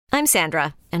I'm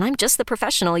Sandra, and I'm just the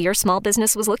professional your small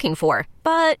business was looking for.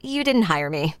 But you didn't hire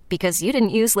me because you didn't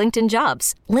use LinkedIn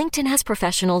Jobs. LinkedIn has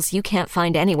professionals you can't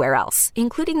find anywhere else,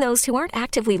 including those who aren't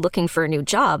actively looking for a new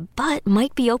job, but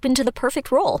might be open to the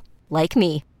perfect role, like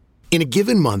me. In a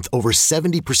given month, over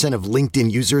 70% of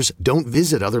LinkedIn users don't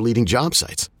visit other leading job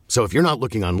sites. So if you're not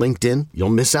looking on LinkedIn, you'll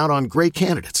miss out on great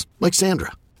candidates like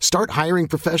Sandra. Start hiring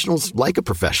professionals like a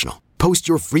professional. Post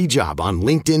your free job on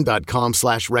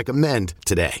linkedin.com/recommend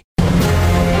today.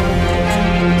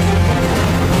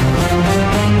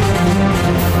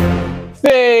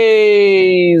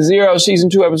 Phase Zero Season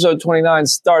 2 Episode 29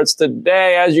 starts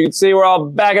today. As you can see, we're all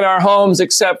back in our homes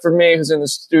except for me, who's in the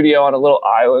studio on a little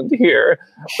island here.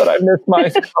 But I miss my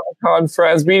Comic-Con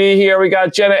friends. BD here. We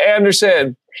got Jenna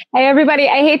Anderson. Hey, everybody.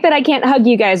 I hate that I can't hug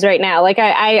you guys right now. Like,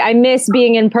 I miss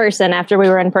being in person after we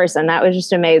were in person. That was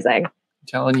just amazing. I'm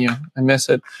telling you, I miss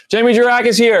it. Jamie Jirak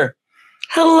is here.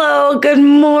 Hello. Good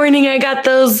morning. I got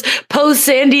those post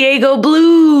San Diego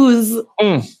blues.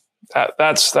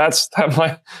 That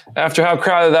might, after how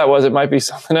crowded that was, it might be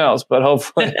something else, but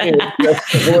hopefully.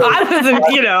 I wasn't,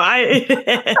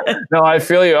 No, I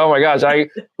feel you. Oh my gosh.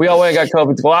 We all went and got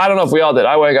COVID. Well, I don't know if we all did.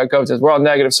 I went and got COVID. We're all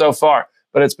negative so far,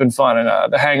 but it's been fun. And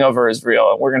the hangover is real.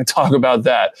 And we're going to talk about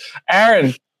that.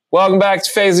 Aaron, welcome back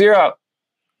to Phase Zero.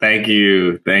 Thank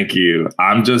you.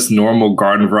 I'm just normal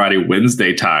Garden Variety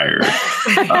Wednesday tired.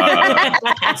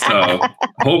 So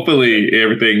hopefully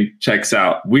everything checks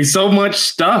out. There's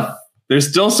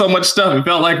still so much stuff. It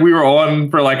felt like we were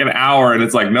on for like an hour and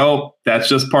it's like, nope, that's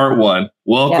just part one.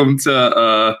 Welcome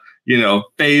to,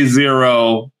 Phase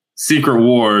Zero Secret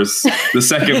Wars, the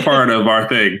second part of our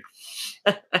thing.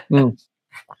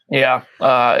 Yeah.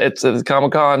 It's a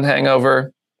Comic-Con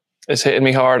hangover. It's hitting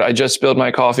me hard. I just spilled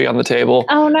my coffee on the table.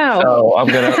 Oh, no. So I'm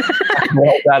going to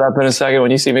hold that up in a second.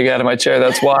 When you see me get out of my chair,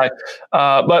 that's why.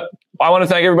 But I want to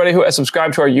thank everybody who has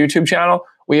subscribed to our YouTube channel.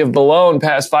 We have blown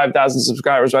past 5,000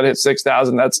 subscribers. Right, hit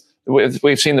 6,000.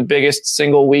 We've seen the biggest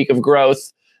single week of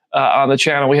growth on the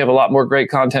channel. We have a lot more great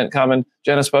content coming.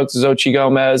 Jenna spoke to Xochitl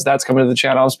Gomez. That's coming to the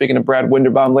channel. I'm speaking to Brad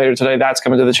Winderbaum later today. That's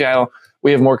coming to the channel.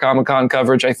 We have more Comic-Con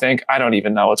coverage, I think. I don't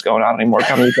even know what's going on anymore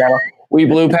coming to the channel. We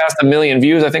blew past 1 million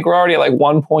views. I think we're already at like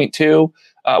 1.2.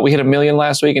 We hit 1 million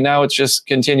last week, and now it's just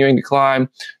continuing to climb.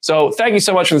 So thank you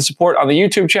so much for the support on the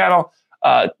YouTube channel.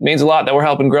 It means a lot that we're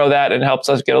helping grow that, and helps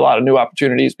us get a lot of new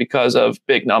opportunities because of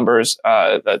big numbers.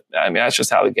 That's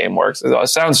just how the game works. It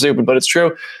sounds stupid, but it's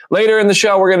true. Later in the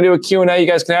show, we're going to do a Q&A. You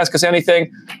guys can ask us anything.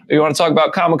 If you want to talk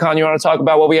about Comic-Con, you want to talk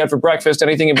about what we had for breakfast,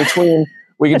 anything in between,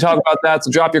 we can talk about that. So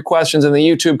drop your questions in the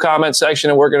YouTube comment section,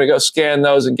 and we're going to go scan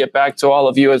those and get back to all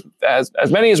of you as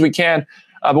many as we can.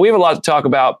 But we have a lot to talk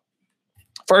about.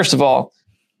 First of all,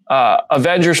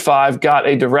 Avengers 5 got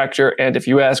a director, and if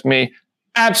you ask me,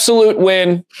 absolute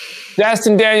win.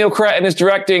 Destin Daniel Cretton is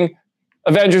directing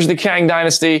Avengers: The Kang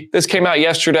Dynasty. This came out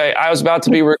yesterday. I was about to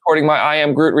be recording my I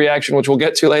Am Groot reaction, which we'll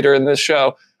get to later in this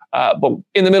show. But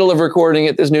in the middle of recording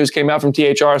it, this news came out from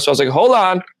THR. So I was like, hold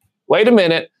on, wait a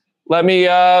minute. Let me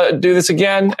do this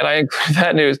again. And I include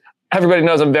that news. Everybody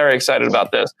knows I'm very excited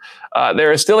about this.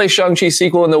 There is still a Shang-Chi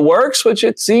sequel in the works, which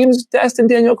it seems Destin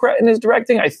Daniel Cretton is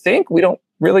directing. I think. We don't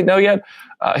really know yet.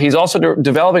 He's also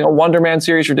developing a Wonder Man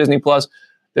series for Disney+.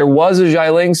 There was a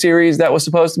Xialing series that was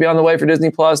supposed to be on the way for Disney+.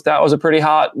 That was a pretty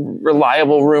hot,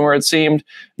 reliable rumor, it seemed.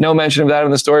 No mention of that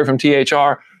in the story from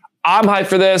THR. I'm hyped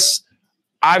for this.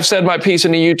 I've said my piece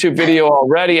in the YouTube video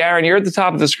already. Aaron, you're at the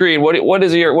top of the screen. What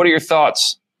are your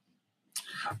thoughts?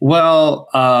 Well,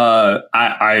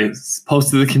 I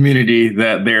posted to the community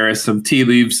that there is some tea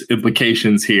leaves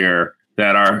implications here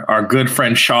that our good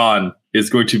friend Sean is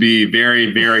going to be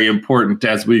very, very important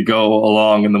as we go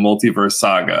along in the multiverse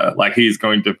saga. Like, he's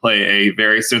going to play a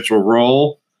very central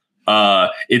role.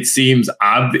 It seems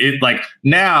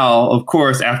now, of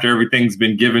course, after everything's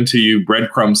been given to you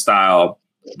breadcrumb style,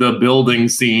 the building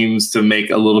seems to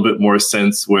make a little bit more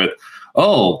sense with,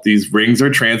 oh, these rings are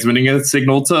transmitting a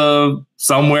signal to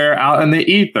somewhere out in the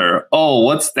ether. Oh,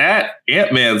 what's that?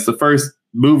 Ant-Man's the first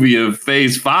movie of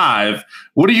Phase 5.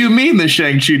 What do you mean the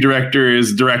Shang-Chi director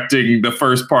is directing the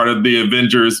first part of the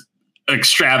Avengers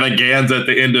extravaganza at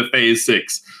the end of Phase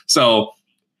 6? So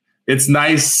it's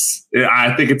nice.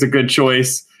 I think it's a good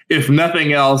choice. If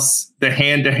nothing else, the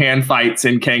hand-to-hand fights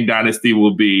in Kang Dynasty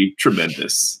will be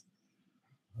tremendous.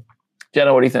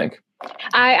 Jenna, what do you think?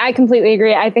 I completely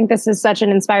agree. I think this is such an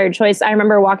inspired choice. I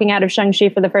remember walking out of Shang-Chi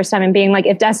for the first time and being like,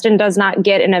 if Destin does not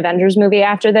get an Avengers movie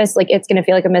after this, like it's going to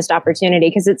feel like a missed opportunity.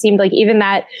 Because it seemed like even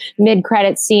that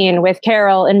mid-credit scene with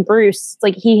Carol and Bruce,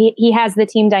 like he has the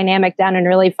team dynamic down in a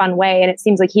really fun way. And it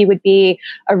seems like he would be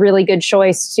a really good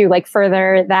choice to like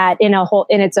further that in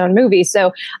its own movie.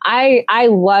 So I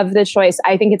love the choice.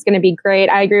 I think it's going to be great.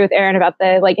 I agree with Aaron about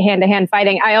the like hand-to-hand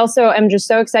fighting. I also am just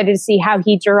so excited to see how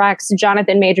he directs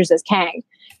Jonathan Majors as Kang.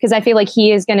 Because I feel like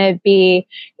he is going to be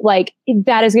like,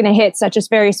 that is going to hit such a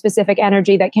very specific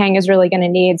energy that Kang is really going to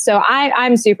need. So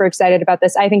I'm super excited about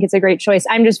this. I think it's a great choice.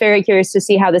 I'm just very curious to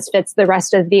see how this fits the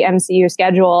rest of the MCU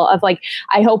schedule of like,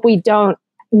 I hope we don't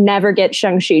never get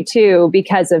Shang-Chi 2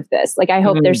 because of this. Like, I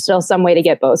hope there's still some way to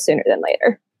get both sooner than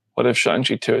later. What if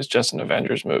Shang-Chi 2 is just an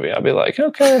Avengers movie? I'll be like,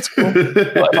 okay, that's cool.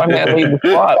 But if I'm going to lead the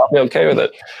plot, I'll be okay with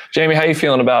it. Jamie, how are you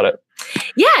feeling about it?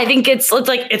 Yeah, I think it's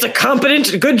a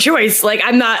competent, good choice. Like,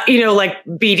 I'm not, like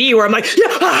BD where I'm like,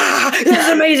 yeah, that's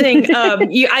amazing.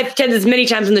 I've said this many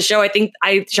times in the show. I think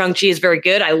Shang-Chi is very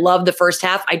good. I love the first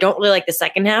half. I don't really like the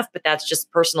second half, but that's just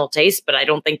personal taste. But I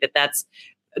don't think that that's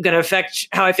going to affect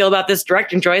how I feel about this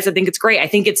directing choice. I think it's great. I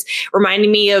think it's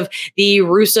reminding me of the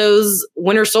Russo's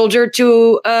Winter Soldier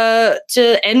to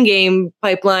Endgame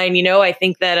pipeline. I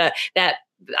think that that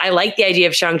I like the idea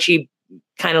of Shang-Chi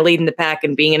kind of leading the pack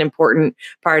and being an important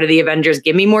part of the Avengers.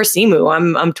 Give me more Simu.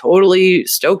 I'm totally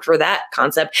stoked for that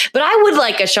concept. But I would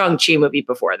like a Shang-Chi movie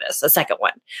before this, a second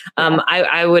one.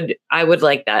 I would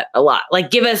like that a lot.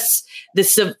 Like give us the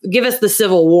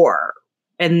Civil War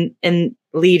and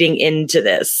leading into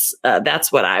this.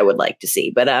 That's what I would like to see.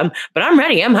 But I'm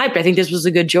ready. I'm hyped. I think this was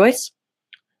a good choice.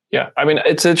 Yeah, I mean,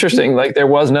 it's interesting. Like there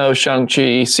was no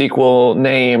Shang-Chi sequel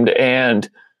named, and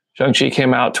Shang-Chi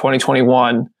came out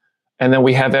 2021. And then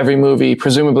we have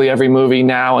presumably every movie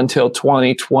now until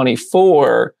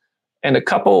 2024 and a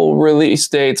couple release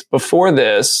dates before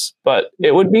this. But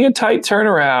it would be a tight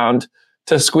turnaround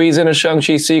to squeeze in a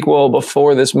Shang-Chi sequel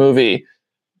before this movie,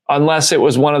 unless it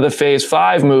was one of the Phase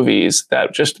 5 movies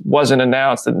that just wasn't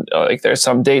announced. And like there's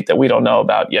some date that we don't know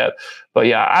about yet. But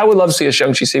yeah, I would love to see a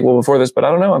Shang-Chi sequel before this, but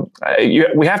I don't know.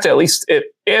 We have to at least,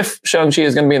 if Shang-Chi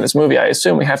is going to be in this movie, I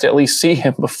assume we have to at least see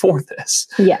him before this.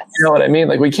 Yes. You know what I mean?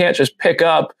 Like we can't just pick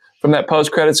up from that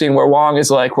post-credit scene where Wong is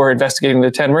like, we're investigating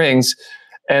the 10 rings.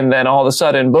 And then all of a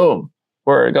sudden, boom,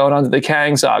 we're going on to the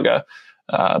Kang saga.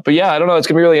 But yeah, I don't know. It's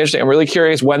going to be really interesting. I'm really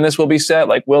curious when this will be set.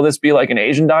 Like, will this be like an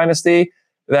Asian dynasty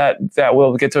that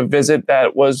we'll get to visit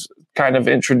that was kind of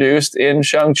introduced in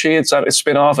Shang-Chi? It's a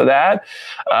spin-off of that.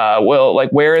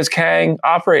 Where is Kang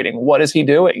operating? What is he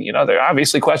doing? There are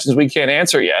obviously questions we can't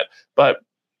answer yet, but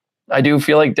I do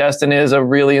feel like Destin is a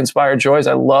really inspired choice.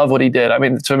 I love what he did. I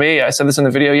mean, to me, I said this in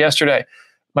the video yesterday,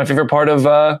 my favorite part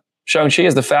of Shang-Chi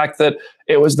is the fact that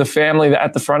it was the family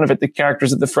at the front of it, the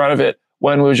characters at the front of it,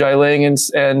 Wenwu Jialing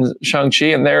and Shang-Chi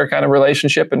and their kind of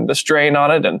relationship and the strain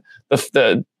on it and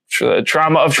the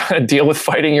trauma of trying to deal with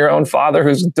fighting your own father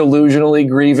who's delusionally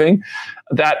grieving.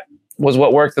 That was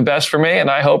what worked the best for me. And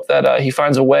I hope that he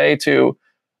finds a way to,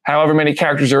 however many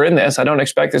characters are in this, I don't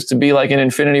expect this to be like an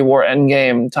Infinity War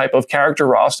Endgame type of character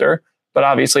roster, but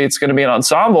obviously it's going to be an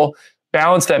ensemble.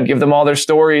 Balance them, give them all their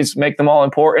stories, make them all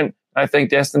important. I think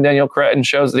Destin Daniel Cretton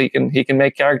shows that he can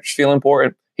make characters feel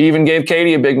important. He even gave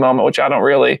Katie a big moment, which I don't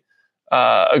really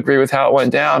agree with how it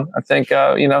went down. I think,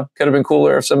 could have been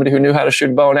cooler if somebody who knew how to shoot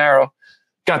a bow and arrow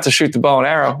got to shoot the bow and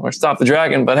arrow or stop the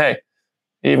dragon. But hey,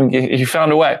 he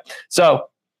found a way. So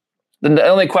the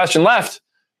only question left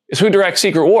is who directs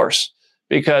Secret Wars?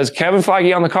 Because Kevin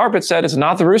Feige on the carpet said it's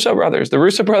not the Russo brothers. The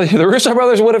Russo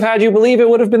brothers would have had you believe it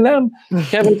would have been them.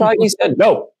 Kevin Feige said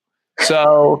no.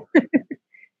 So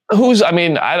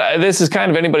this is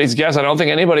kind of anybody's guess. I don't think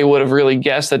anybody would have really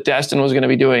guessed that Destin was going to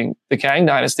be doing the Kang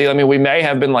Dynasty. I mean, we may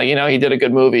have been like, he did a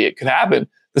good movie. It could happen.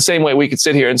 The same way we could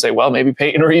sit here and say, well, maybe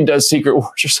Peyton Reed does Secret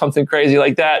Wars or something crazy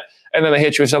like that. And then they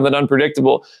hit you with something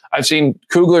unpredictable. I've seen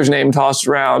Coogler's name tossed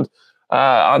around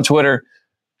on Twitter.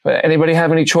 But anybody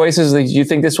have any choices? Do you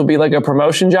think this will be like a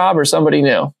promotion job or somebody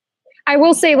new? I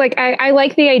will say, I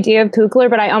like the idea of Coogler,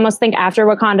 but I almost think after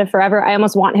Wakanda Forever, I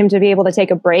almost want him to be able to take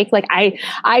a break. Like,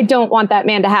 I don't want that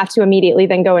man to have to immediately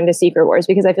then go into Secret Wars,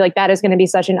 because I feel like that is going to be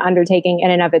such an undertaking in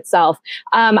and of itself.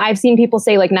 I've seen people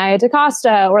say like Nia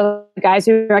DaCosta or the guys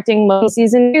who are directing Loki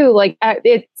season 2. Like,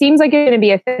 it seems like it's going to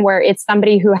be a thing where it's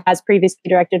somebody who has previously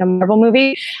directed a Marvel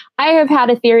movie. I have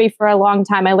had a theory for a long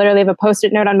time. I literally have a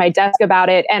Post-it note on my desk about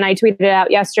it, and I tweeted it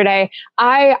out yesterday.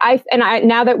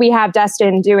 Now that we have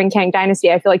Destin doing Kang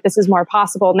Dynasty, I feel like this is more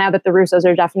possible now that the Russos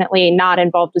are definitely not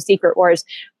involved with Secret Wars.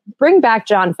 Bring back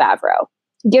Jon Favreau.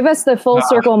 give us the full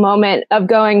circle moment of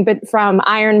going from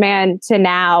Iron Man to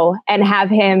now, and have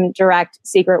him direct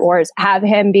Secret Wars, have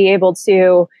him be able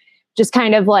to just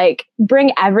kind of like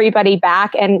bring everybody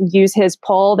back and use his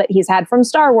pull that he's had from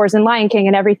Star Wars and Lion King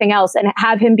and everything else, and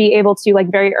have him be able to like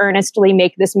very earnestly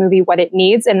make this movie what it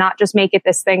needs, and not just make it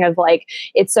this thing of like,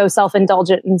 it's so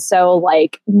self-indulgent and so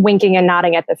like winking and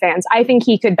nodding at the fans. I think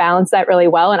he could balance that really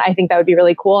well, and I think that would be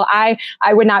really cool. I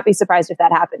would not be surprised if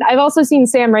that happened. I've also seen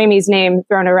Sam Raimi's name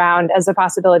thrown around as a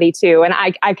possibility too, and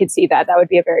I could see that. That would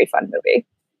be a very fun movie.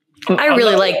 I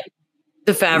really like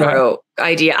the Favreau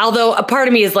idea. Although a part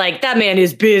of me is like, that man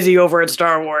is busy over at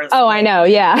Star Wars. Oh, I know.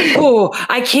 Yeah. Oh,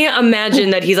 I can't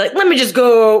imagine that he's like, let me just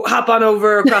go hop on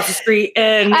over across the street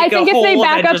and I think if they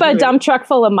back up a dump truck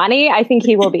full of money, I think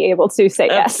he will be able to say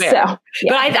yes. Fair. So, yeah.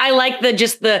 But I like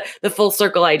the full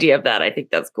circle idea of that. I think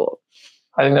that's cool.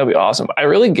 I think that'd be awesome. I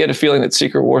really get a feeling that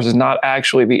Secret Wars is not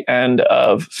actually the end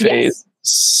of phase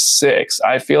 6.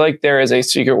 I feel like there is a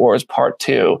Secret Wars Part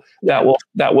 2 that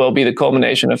will be the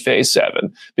culmination of Phase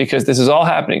 7, because this is all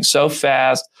happening so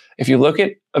fast. If you look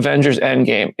at Avengers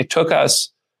Endgame, it took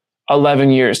us 11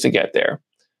 years to get there,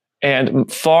 and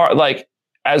it's like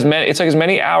as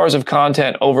many hours of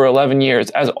content over 11 years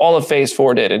as all of Phase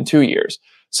 4 did in 2 years.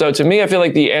 So to me, I feel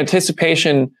like the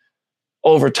anticipation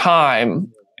over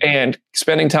time and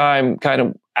spending time kind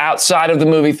of outside of the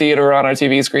movie theater on our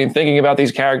TV screen, thinking about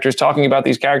these characters, talking about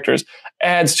these characters,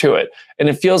 adds to it. And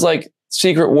it feels like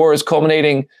Secret Wars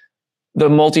culminating the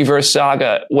multiverse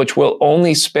saga, which will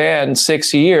only span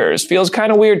 6 years, feels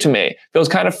kind of weird to me. Feels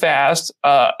kind of fast.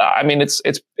 I mean, it's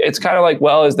kind of like,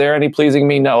 well, is there any pleasing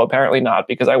me? No, apparently not,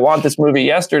 because I want this movie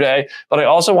yesterday, but I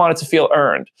also want it to feel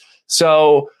earned.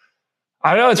 So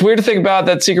I don't know. It's weird to think about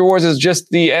that Secret Wars is just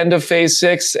the end of Phase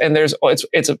 6, and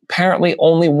it's apparently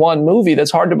only one movie. That's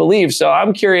hard to believe. So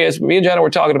I'm curious. Me and Jenna were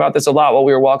talking about this a lot while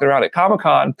we were walking around at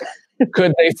Comic-Con.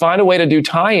 Could they find a way to do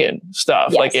tie-in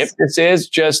stuff? Yes. Like if this is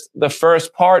just the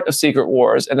first part of Secret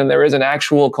Wars, and then there is an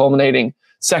actual culminating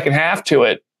second half to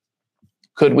it,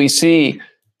 could we see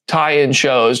tie-in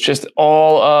shows just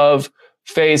all of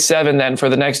Phase 7 then for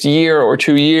the next year or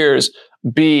 2 years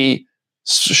be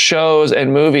shows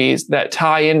and movies that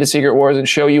tie into Secret Wars and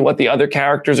show you what the other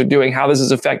characters are doing, how this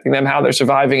is affecting them, how they're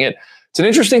surviving it? It's an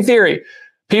interesting theory.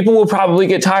 People will probably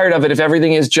get tired of it if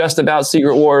everything is just about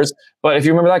Secret Wars. But if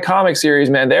you remember that comic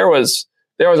series, man, there was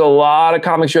a lot of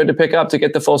comics you had to pick up to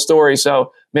get the full story.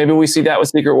 So maybe we see that with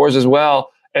Secret Wars as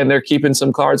well. And they're keeping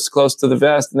some cards close to the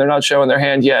vest and they're not showing their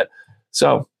hand yet.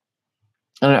 So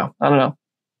I don't know.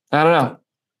 I don't know.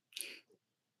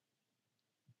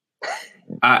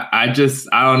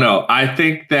 I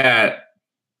think that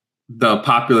the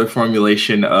popular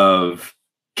formulation of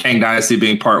Kang Dynasty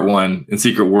being part 1 and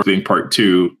Secret Wars being part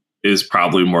 2 is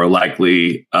probably more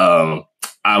likely.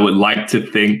 I would like to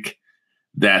think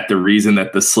that the reason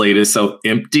that the slate is so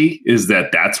empty is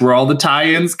that that's where all the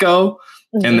tie-ins go.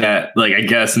 Mm-hmm. And that, like, I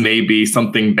guess maybe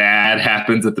something bad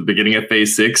happens at the beginning of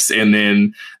Phase 6, and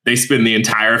then they spend the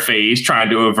entire phase trying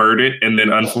to avert it. And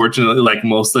then, unfortunately, like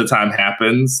most of the time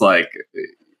happens, like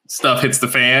stuff hits the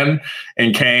fan,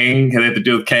 and Kang, they have to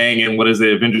deal with Kang, and what is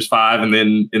it, Avengers 5, and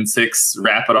then in 6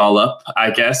 wrap it all up.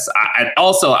 I guess. I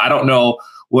don't know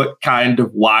what kind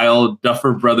of wild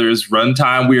Duffer Brothers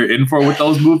runtime we are in for with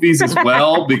those movies as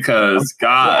well, because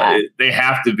they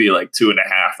have to be like 2.5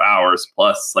 hours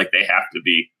plus. Like they have to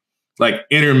be like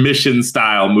intermission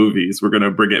style movies. We're going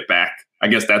to bring it back. I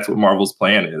guess that's what Marvel's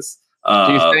plan is.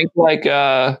 Do you think like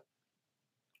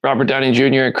Robert Downey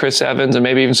Jr. and Chris Evans and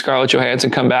maybe even Scarlett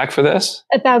Johansson come back for this?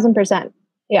 1,000%.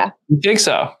 Yeah. You think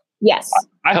so? Yes.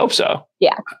 I hope so.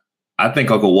 Yeah. I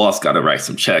think Uncle Walt's got to write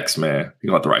some checks, man.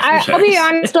 You got to write some checks. I'll be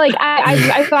honest, like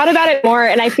I thought about it more,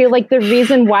 and I feel like the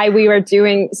reason why we were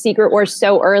doing Secret Wars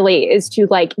so early is to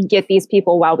like get these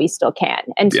people while we still can,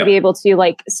 and to be able to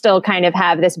like still kind of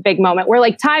have this big moment where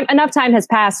like enough time has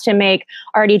passed to make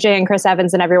RDJ and Chris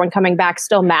Evans and everyone coming back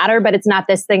still matter, but it's not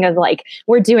this thing of like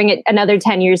we're doing it another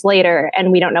 10 years later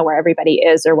and we don't know where everybody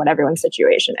is or what everyone's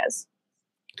situation is.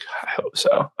 I hope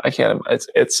so. I can't. But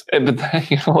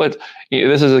you know what?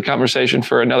 This is a conversation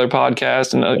for another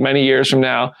podcast, and many years from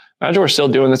now, imagine we're still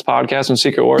doing this podcast when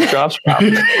Secret Wars drops.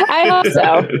 I hope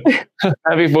so.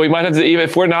 We might have to, even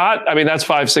if we're not. I mean, that's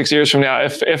 5-6 years from now.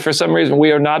 If for some reason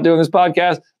we are not doing this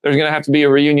podcast, there's going to have to be a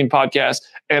reunion podcast,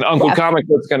 and Uncle Comic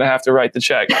Book's going to have to write the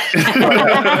check.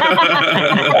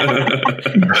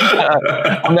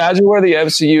 Imagine where the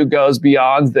MCU goes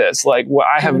beyond this. Like,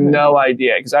 I have no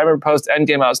idea, because I remember post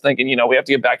Endgame, I was thinking, we have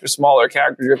to get back to smaller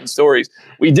character-driven stories.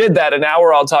 We did that, and now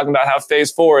we're all talking about how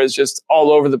Phase 4 is just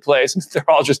all over the place. They're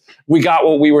all just, we got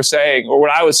what we were saying, or what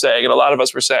I was saying, and a lot of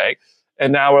us were saying.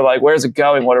 And now we're like, where's it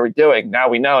going? What are we doing? Now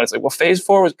we know. And it's like, well, phase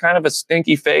 4 was kind of a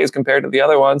stinky phase compared to the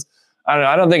other ones. I don't know.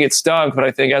 I don't think it stunk, but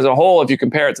I think as a whole, if you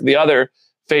compare it to the other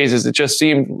phases, it just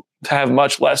seemed to have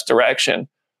much less direction.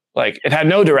 Like it had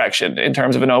no direction in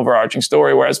terms of an overarching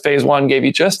story, whereas phase 1 gave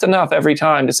you just enough every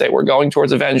time to say we're going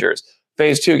towards Avengers.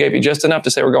 Phase 2 gave you just enough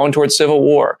to say we're going towards Civil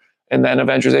War. And then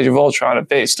Avengers Age of Ultron. And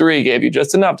phase 3 gave you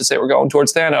just enough to say we're going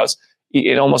towards Thanos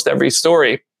in almost every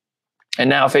story. And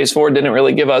now phase 4 didn't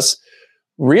really give us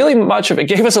really much of it.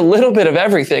 It gave us a little bit of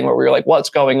everything where we were like, what's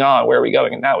going on? Where are we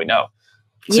going? And now we know.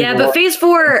 Yeah, but phase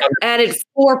 4 added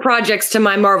 4 projects to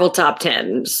my Marvel top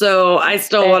 10. So I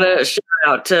still want to shout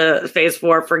out to phase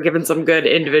 4 for giving some good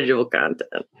individual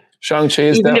content. Shang-Chi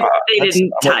is even if they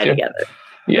didn't tie together.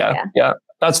 Yeah.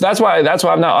 That's why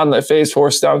I'm not on the phase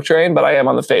 4 stunk train, but I am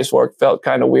on the phase 4. It felt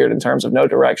kind of weird in terms of no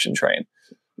direction train.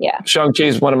 Yeah. Shang-Chi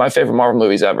is one of my favorite Marvel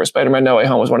movies ever. Spider-Man No Way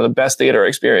Home was one of the best theater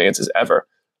experiences ever.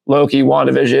 Loki,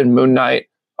 WandaVision, Moon Knight,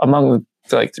 among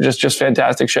like just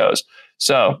fantastic shows.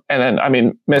 So, and then, I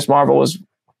mean, Miss Marvel was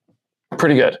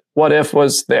pretty good. What If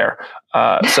was there.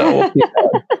 But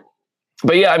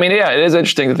yeah, I mean, yeah, it is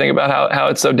interesting to think about how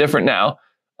it's so different now.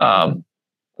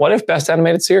 What If Best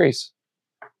Animated Series?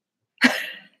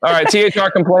 All right, THR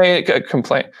complaint.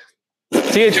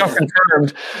 THR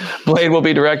confirmed Blade will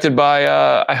be directed by,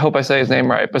 I hope I say his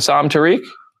name right, Bassam Tariq.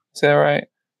 Is that right?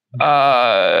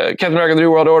 Captain America: The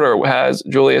New World Order has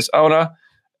Julius Ona,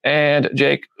 and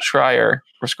Jake Schreier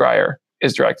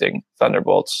is directing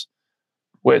Thunderbolts,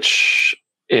 which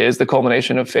is the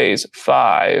culmination of phase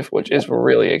 5, which is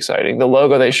really exciting. The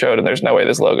logo they showed, and there's no way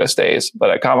this logo stays, but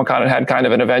at Comic-Con it had kind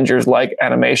of an Avengers-like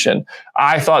animation.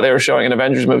 I thought they were showing an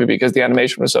Avengers movie because the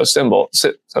animation was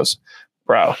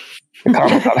bro.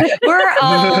 We're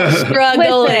all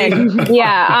struggling.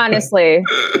 Yeah, honestly.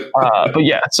 But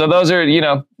yeah, so those are, I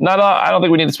don't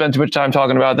think we need to spend too much time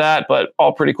talking about that, but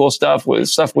all pretty cool stuff with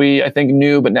stuff we, I think,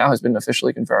 knew, but now has been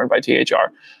officially confirmed by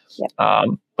THR. Yep.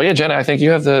 But yeah, Jenna, I think you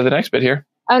have the next bit here.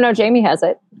 Oh, no, Jamie has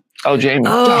it. Oh, Jamie.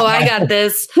 Oh, I got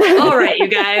this. All right, you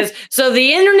guys. So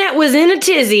the internet was in a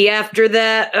tizzy after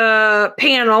that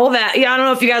panel. I don't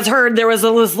know if you guys heard, there was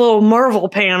this little Marvel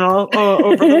panel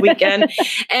over the weekend,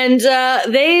 and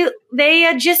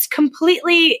they just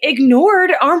completely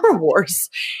ignored Armor Wars.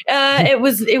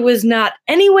 It was not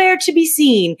anywhere to be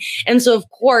seen, and so of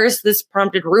course this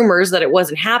prompted rumors that it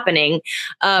wasn't happening.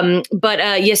 But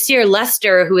Yasir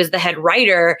Lester, who is the head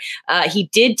writer, he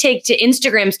did take to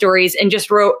Instagram stories and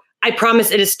just wrote, "I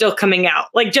promise it is still coming out."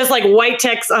 Just like white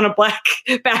text on a black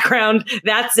background.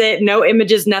 That's it. No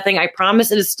images, nothing. I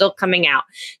promise it is still coming out.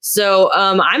 So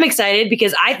I'm excited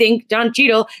because I think Don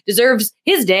Cheadle deserves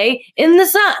his day in the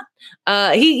sun.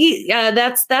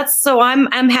 So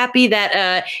I'm happy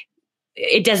that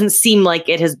it doesn't seem like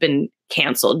it has been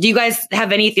canceled. Do you guys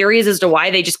have any theories as to why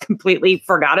they just completely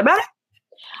forgot about it?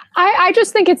 I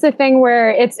just think it's a thing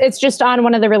where it's just on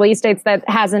one of the release dates that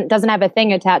doesn't have a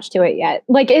thing attached to it yet.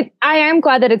 I am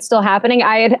glad that it's still happening.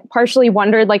 I had partially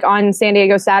wondered, on San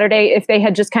Diego Saturday, if they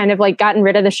had just kind of gotten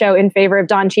rid of the show in favor of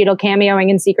Don Cheadle cameoing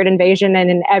in Secret Invasion and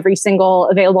in every single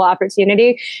available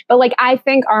opportunity. But I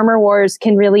think Armor Wars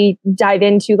can really dive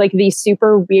into these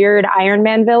super weird Iron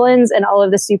Man villains and all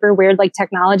of the super weird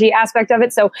technology aspect of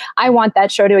it. So I want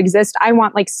that show to exist. I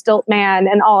want Stilt Man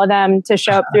and all of them to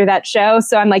show up through that show.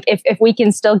 So I'm if we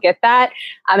can still get that,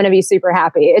 I'm going to be super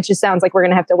happy. It just sounds like we're going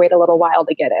to have to wait a little while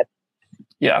to get it.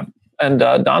 Yeah. And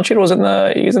Don Cheadle was in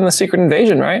the Secret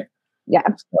Invasion, right? Yeah.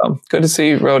 So, good to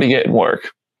see Rhodey getting work.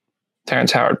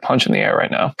 Terrence Howard punching the air right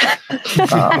now.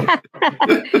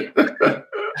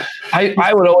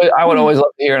 I would always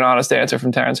love to hear an honest answer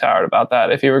from Terrence Howard about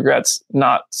that, if he regrets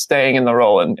not staying in the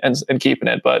role and keeping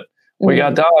it. But we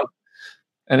got Don,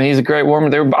 and he's a great war.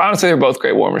 They're both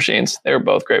great war machines. They were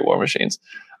both great war machines.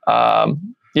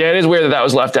 Yeah, it is weird that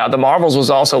was left out. The Marvels was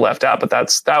also left out, but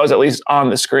that was at least on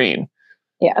the screen.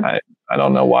 Yeah. I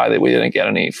don't know why we didn't get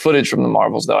any footage from the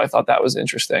Marvels, though. I thought that was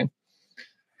interesting.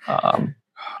 All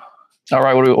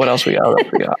right, what else we got?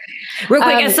 Real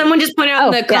quick, as someone just pointed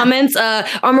out in the comments,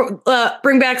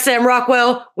 bring back Sam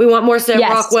Rockwell. We want more Sam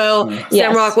Rockwell.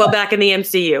 Sam Rockwell back in the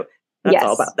MCU. That's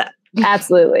all about that.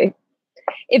 Absolutely.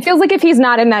 It feels like if he's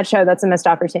not in that show, that's a missed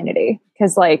opportunity,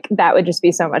 because that would just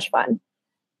be so much fun.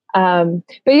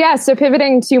 But yeah, so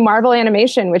pivoting to Marvel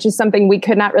Animation, which is something we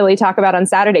could not really talk about on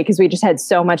Saturday because we just had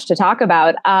so much to talk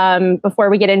about. Before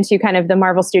we get into kind of the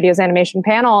Marvel Studios animation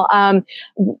panel,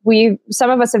 some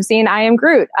of us have seen I Am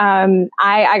Groot.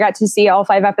 I got to see all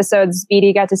 5 episodes.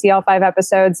 BD got to see all 5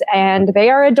 episodes, and they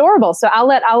are adorable. So I'll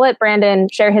let Brandon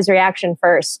share his reaction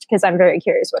first, because I'm very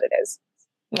curious what it is.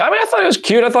 I mean, I thought it was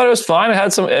cute. I thought it was fun.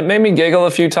 It made me giggle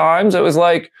a few times. It was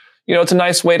it's a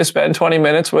nice way to spend 20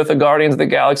 minutes with a Guardians of the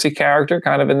Galaxy character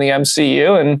kind of in the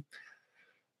MCU. And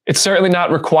it's certainly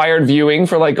not required viewing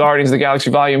for like Guardians of the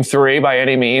Galaxy Volume 3 by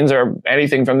any means or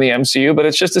anything from the MCU, but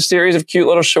it's just a series of cute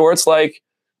little shorts. Like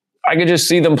I could just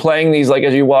see them playing these like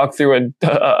as you walk through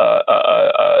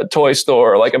a toy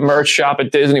store or like a merch shop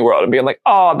at Disney World and being like,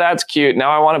 oh, that's cute.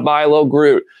 Now I want to buy a little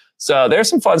Groot. So there's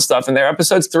some fun stuff in there.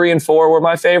 Episodes 3 and 4 were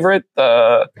my favorite.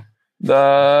 I don't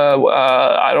know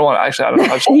how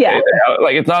to Yeah.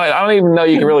 like it's not. I don't even know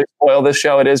you can really spoil this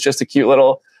show. It is just a cute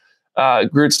little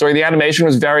Groot story. The animation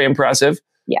was very impressive.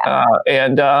 Yeah.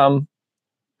 And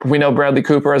we know Bradley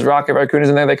Cooper as Rocket Raccoon is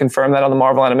in there. They confirmed that on the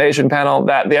Marvel Animation panel.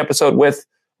 That the episode with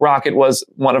Rocket was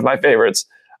one of my favorites,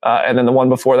 and then the one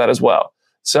before that as well.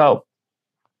 So,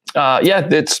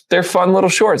 they're fun little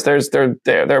shorts.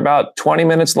 They're about 20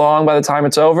 minutes long by the time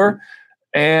it's over,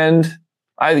 and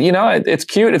it's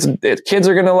cute. It's kids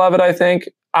are gonna love it. I think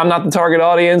I'm not the target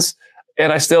audience,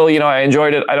 and I still I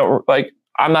enjoyed it.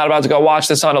 I'm not about to go watch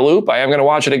this on a loop. I am going to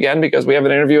watch it again because we have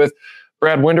an interview with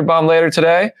Brad Winderbaum later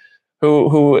today,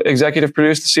 who executive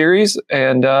produced the series,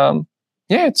 and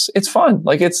it's fun.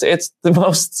 Like it's the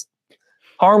most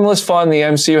harmless fun the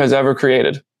MCU has ever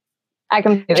created. I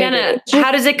completely Jenna, agree.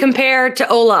 how does it compare to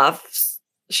Olaf's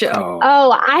show?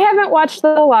 Oh, I haven't watched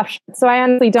the Olaf show, so I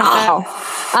honestly don't know.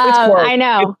 I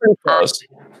know. It's pretty close.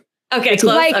 Okay,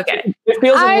 close. like- Okay. It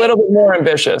feels a little bit more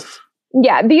ambitious.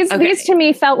 Yeah, these to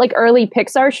me felt like early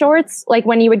Pixar shorts, like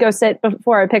when you would go sit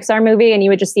before a Pixar movie and you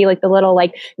would just see like the little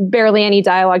like barely any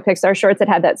dialogue Pixar shorts that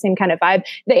had that same kind of vibe.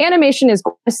 The animation is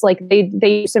just like they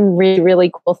do some really, really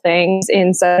cool things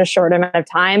in such a short amount of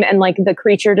time, and like the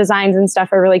creature designs and stuff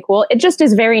are really cool. It just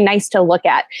is very nice to look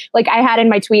at. Like I had in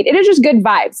my tweet, it is just good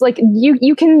vibes. Like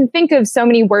you can think of so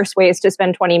many worse ways to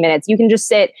spend 20 minutes. You can just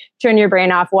sit, turn your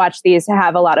brain off, watch these,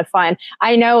 have a lot of fun.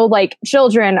 I know like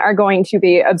children are going to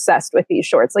be obsessed with these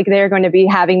shorts. Like they're going to be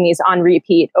having these on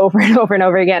repeat over and over and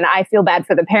over again. I feel bad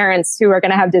for the parents who are going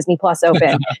to have Disney Plus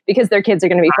open because their kids are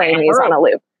going to be playing these on a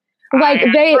loop. Like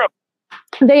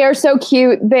they are so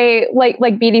cute. They like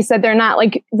BD said, they're not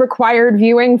like required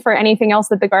viewing for anything else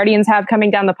that the Guardians have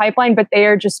coming down the pipeline, but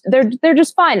they're just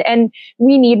fun, and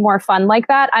we need more fun like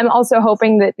that. I'm also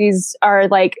hoping that these are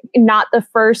like not the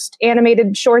first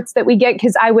animated shorts that we get,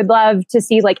 because I would love to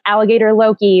see like Alligator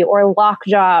Loki or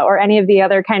Lockjaw or any of the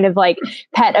other kind of like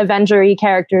pet Avenger-y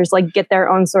characters like get their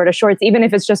own sort of shorts, even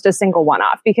if it's just a single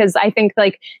one-off, because I think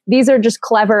like these are just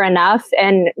clever enough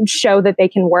and show that they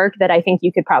can work that I think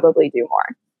you could probably do more.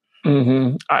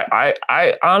 Mm-hmm.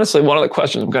 I honestly, one of the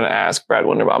questions I'm going to ask Brad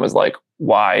Winderbaum is like,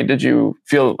 why did you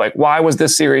feel like, why was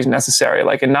this series necessary?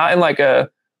 Like, and not in like I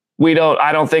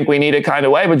don't think we need it kind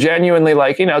of way, but genuinely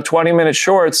like, 20-minute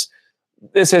shorts.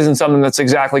 This isn't something that's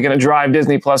exactly going to drive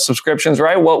Disney Plus subscriptions,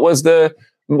 right? Was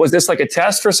this like a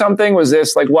test for something? Was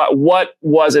this like, what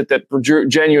was it that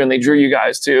genuinely drew you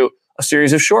guys to a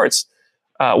series of shorts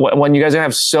when you guys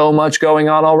have so much going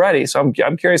on already? So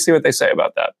I'm curious to see what they say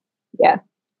about that. Yeah.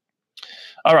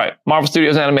 All right, Marvel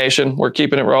Studios Animation, we're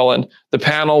keeping it rolling. The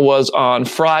panel was on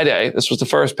Friday. This was the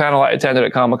first panel I attended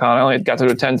at Comic-Con. I only got to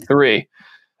attend 3,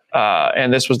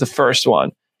 and this was the first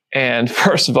one. And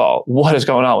first of all, what is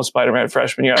going on with Spider-Man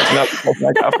freshman year?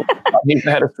 He's the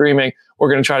head of streaming.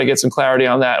 We're going to try to get some clarity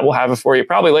on that. We'll have it for you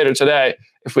probably later today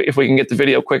if we can get the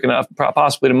video quick enough,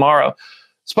 possibly tomorrow.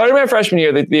 Spider-Man freshman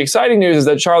year, the exciting news is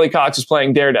that Charlie Cox is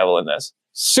playing Daredevil in this.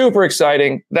 Super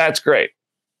exciting. That's great.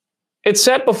 It's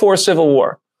set before Civil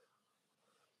War.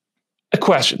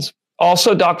 Questions.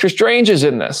 Also, Doctor Strange is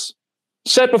in this.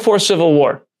 Set before Civil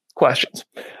War. Questions.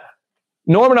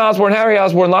 Norman Osborn, Harry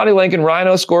Osborn, Lonnie Lincoln,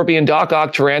 Rhino, Scorpion, Doc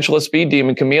Ock, Tarantula, Speed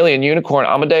Demon, Chameleon, Unicorn,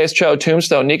 Amadeus Cho,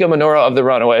 Tombstone, Nico Minoru of the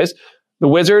Runaways, The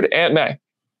Wizard, Aunt May.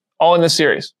 All in this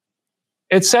series.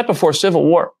 It's set before Civil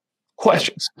War.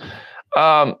 Questions.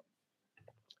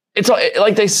 It's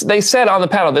like they said on the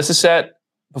panel, this is set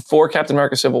before Captain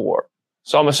America Civil War.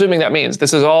 So I'm assuming that means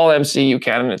this is all MCU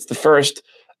canon. It's the first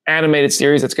animated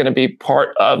series that's going to be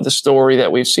part of the story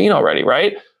that we've seen already,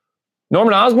 right?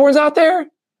 Norman Osborn's out there.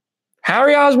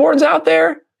 Harry Osborn's out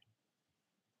there.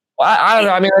 I don't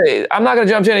know. I mean, I'm not going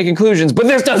to jump to any conclusions, but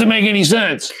this doesn't make any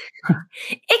sense.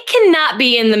 It cannot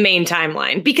be in the main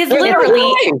timeline because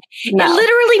literally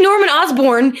Norman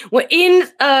Osborn in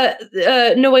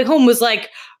No Way Home was like,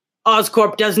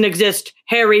 Oscorp doesn't exist.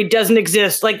 Harry doesn't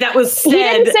exist. Like that was said.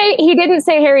 He didn't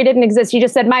say Harry didn't exist. He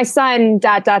just said my son ...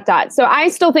 So I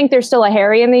still think there's still a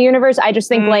Harry in the universe. I just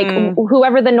think like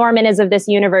whoever the Norman is of this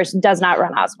universe does not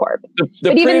run Oscorp.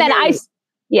 But even then,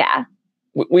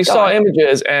 we saw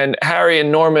images, and Harry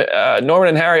and Norman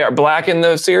and Harry are black in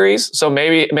the series. So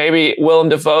maybe Willem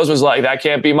Dafoe's was like, that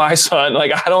can't be my son.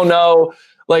 Like I don't know.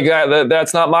 Like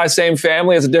that's not my same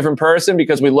family. It's a different person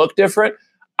because we look different.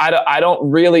 I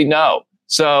don't really know.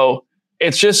 So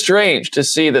it's just strange to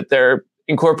see that they're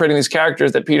incorporating these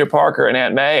characters that Peter Parker and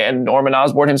Aunt May and Norman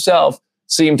Osborn himself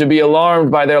seem to be alarmed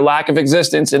by their lack of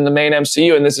existence in the main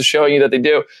MCU. And this is showing you that they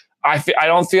do. I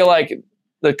don't feel like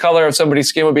the color of somebody's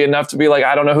skin would be enough to be like,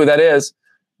 I don't know who that is.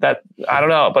 That I don't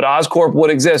know, but Oscorp would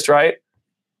exist, right?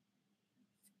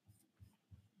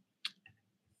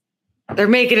 They're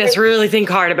making us really think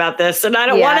hard about this, and I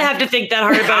don't want to have to think that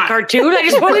hard about a cartoon. I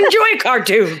just want to enjoy a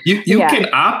cartoon. You can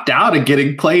opt out of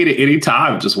getting played at any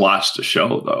time. Just watch the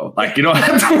show, though. Like, you don't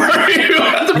have to worry. You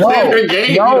don't have to play your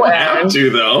game. No, you don't have to,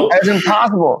 though. That's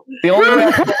impossible. The only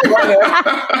way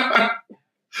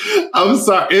I'm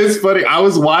sorry. It's funny. I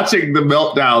was watching the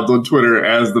meltdowns on Twitter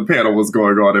as the panel was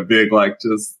going on, and big, like,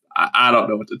 just, I don't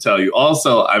know what to tell you.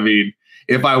 Also, I mean,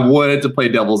 if I wanted to play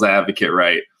devil's advocate,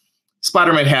 right,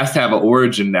 Spider-Man has to have an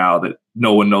origin now that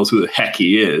no one knows who the heck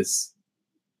he is.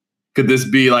 Could this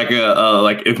be like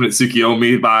like Infinite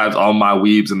Tsukiyomi vibes? All my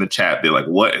weebs in the chat, they're like,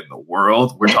 what in the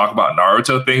world? We're talking about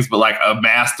Naruto things, but like a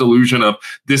mass delusion of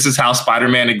this is how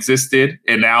Spider-Man existed.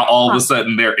 And now all of a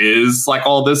sudden there is like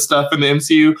all this stuff in the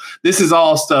MCU. This is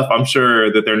all stuff I'm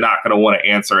sure that they're not going to want to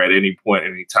answer at any point,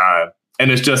 any time. And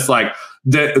it's just like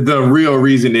the real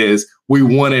reason is we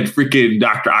wanted freaking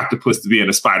Dr. Octopus to be in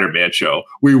a Spider-Man show.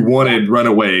 We wanted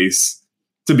Runaways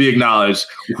to be acknowledged.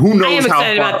 Who knows I am how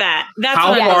excited far, about that. That's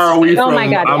how far are we from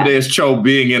Amadeus yeah. Cho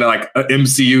being in like an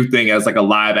MCU thing as like a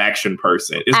live action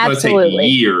person? It's going to take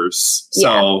years.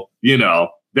 So, you know,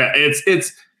 that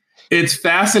it's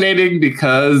fascinating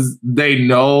because they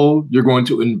know you're going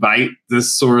to invite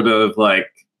this sort of like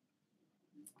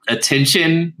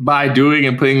attention by doing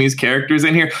and putting these characters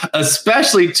in here,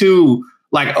 especially to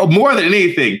like more than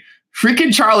anything,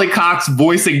 freaking Charlie Cox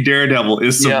voicing Daredevil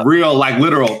is some real, like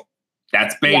literal,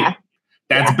 that's bait. Yeah.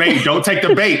 That's bait. Don't take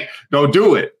the bait. Don't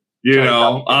do it. You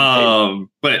know?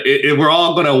 But we're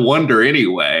all going to wonder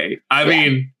anyway. I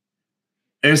mean,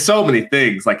 there's so many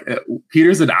things. Like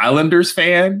Peter's an Islanders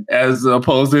fan as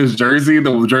opposed to his jersey,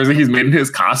 the jersey he's made in his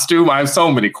costume. I have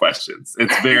so many questions.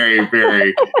 It's very,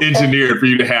 very engineered for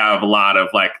you to have a lot of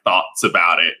like thoughts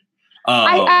about it.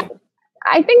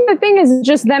 I think the thing is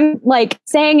just them like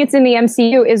saying it's in the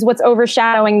MCU is what's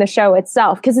overshadowing the show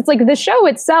itself. Cause it's like the show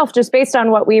itself, just based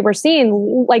on what we were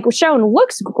seeing, like shown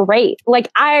looks great. Like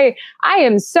I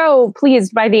am so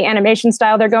pleased by the animation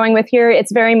style they're going with here.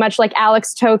 It's very much like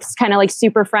Alex Toth's kind of like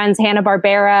Super Friends,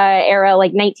 Hanna-Barbera era,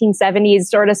 like 1970s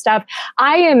sort of stuff.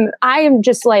 I am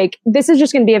just like, this is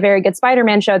just going to be a very good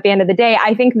Spider-Man show at the end of the day.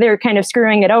 I think they're kind of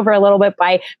screwing it over a little bit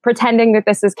by pretending that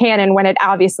this is canon when it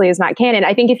obviously is not canon.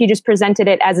 I think if you just present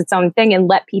it as its own thing and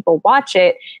let people watch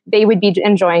it, they would be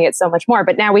enjoying it so much more.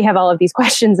 But now we have all of these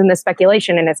questions and this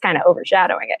speculation, and it's kind of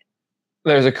overshadowing it.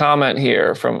 There's a comment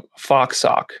here from Fox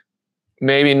Sock.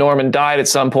 Maybe Norman died at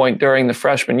some point during the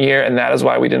freshman year, and that is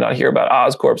why we did not hear about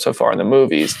Oscorp so far in the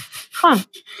movies. Huh.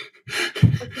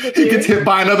 He gets hit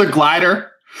by another glider.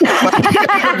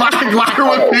 By a glider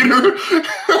with Peter.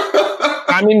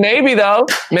 I mean, maybe though.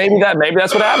 Maybe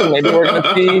that's what happened. Maybe we're going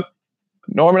to see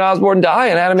Norman Osborn die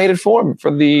in animated form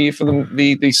for the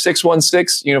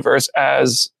 616 universe,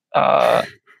 as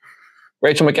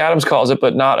Rachel McAdams calls it,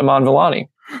 but not Iman Vellani.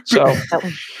 So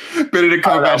Benedict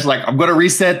Cumberbatch like, I'm going to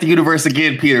reset the universe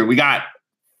again, Peter. We got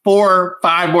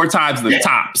 4-5 more times in the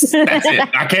tops. That's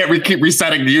it. I can't keep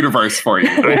resetting the universe for you.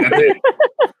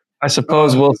 I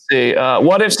suppose we'll see.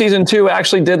 What If Season 2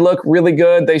 actually did look really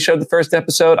good. They showed the first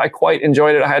episode. I quite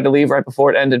enjoyed it. I had to leave right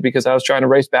before it ended because I was trying to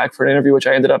race back for an interview, which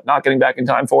I ended up not getting back in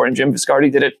time for, and Jim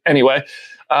Viscardi did it anyway.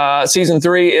 Season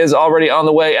 3 is already on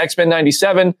the way. X-Men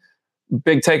 97.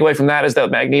 Big takeaway from that is that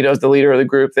Magneto's the leader of the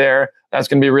group there. That's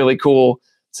going to be really cool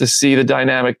to see the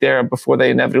dynamic there before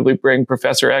they inevitably bring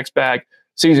Professor X back.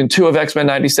 Season 2 of X-Men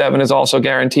 97 is also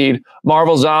guaranteed.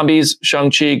 Marvel Zombies,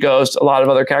 Shang-Chi, Ghost, a lot of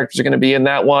other characters are going to be in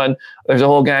that one. There's a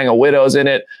whole gang of widows in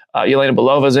it. Yelena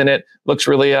Belova's in it. Looks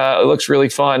really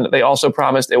fun. They also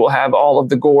promised it will have all of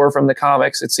the gore from the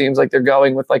comics. It seems like they're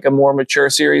going with like a more mature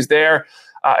series there.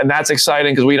 And that's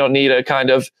exciting because we don't need a kind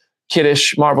of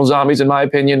kiddish Marvel Zombies, in my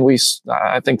opinion.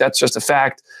 I think that's just a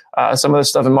fact. Some of the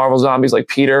stuff in Marvel Zombies, like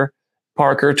Peter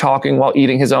Parker talking while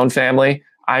eating his own family.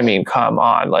 I mean, come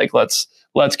on, like let's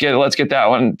get that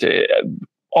one.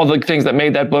 All the things that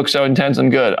made that book so intense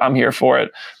and good. I'm here for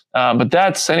it.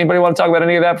 But anybody want to talk about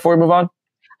any of that before we move on?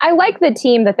 I like the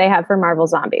team that they have for Marvel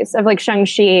Zombies of like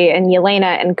Shang-Chi and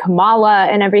Yelena and Kamala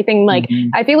and everything. Like,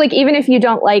 I feel like even if you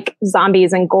don't like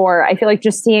zombies and gore, I feel like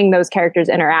just seeing those characters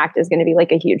interact is going to be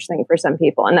like a huge thing for some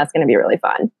people. And that's going to be really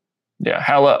fun. Yeah.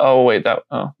 Hela. Oh, wait, that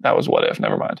was What If.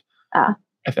 Never mind. I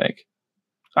think.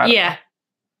 Yeah.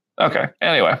 Okay.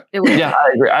 Anyway. Yeah,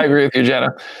 I agree with you,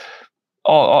 Jenna.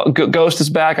 Ghost is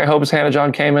back. I hope it's Hannah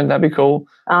John Kamen. That'd be cool.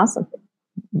 Awesome.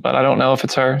 But I don't know if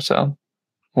it's her. So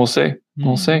we'll see.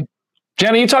 We'll see.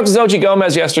 Jenna, you talked to Xochitl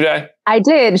Gomez yesterday. I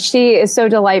did. She is so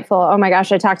delightful. Oh my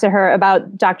gosh. I talked to her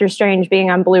about Doctor Strange being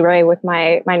on Blu-ray with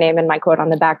my name and my quote on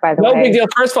the back, by the way. No big deal.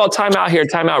 First of all, time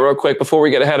out real quick before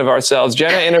we get ahead of ourselves.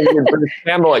 Jenna interviewed Bruce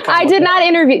Campbell at Comic-Con. I did not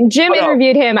interview. Jim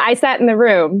interviewed him. I sat in the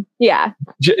room. Yeah.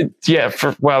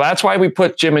 That's why we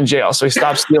put Jim in jail. So he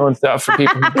stopped stealing stuff from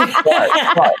people. But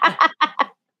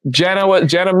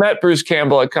Jenna met Bruce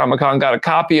Campbell at Comic-Con, got a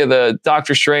copy of the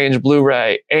Doctor Strange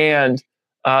Blu-ray, and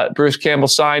Bruce Campbell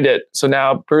signed it. So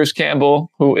now Bruce Campbell,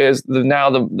 who is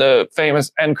the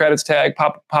famous end credits tag,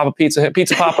 Papa Pizza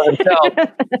Papa himself,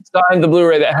 signed the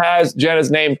Blu-ray that has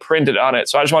Jenna's name printed on it.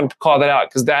 So I just wanted to call that out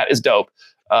because that is dope.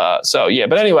 But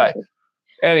anyway.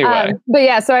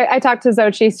 So I talked to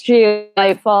Xochitl. She is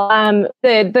delightful.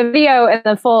 The video and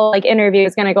the full interview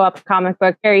is going to go up in Comic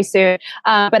Book very soon.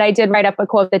 But I did write up a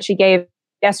quote that she gave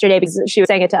yesterday because she was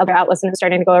saying it to other outlets and it was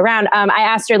starting to go around. I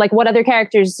asked her, what other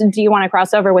characters do you want to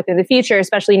cross over with in the future,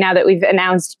 especially now that we've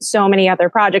announced so many other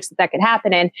projects that could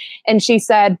happen in? And she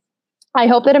said, I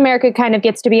hope that America kind of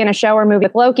gets to be in a show or movie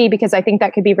with Loki because I think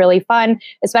that could be really fun,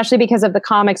 especially because of the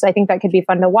comics. I think that could be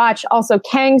fun to watch. Also,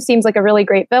 Kang seems like a really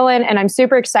great villain, and I'm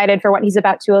super excited for what he's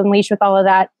about to unleash with all of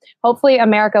that. Hopefully,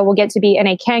 America will get to be in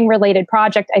a Kang-related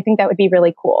project. I think that would be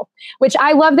really cool, which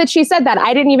I love that she said that.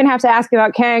 I didn't even have to ask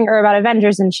about Kang or about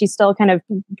Avengers, and she still kind of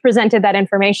presented that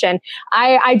information.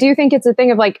 I do think it's a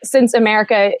thing of since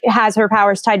America has her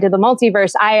powers tied to the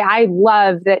multiverse, I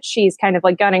love that she's kind of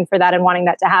gunning for that and wanting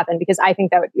that to happen because I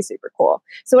think that would be super cool.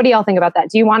 So what do y'all think about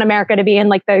that? Do you want America to be in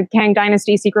the Kang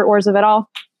Dynasty Secret Wars of it all?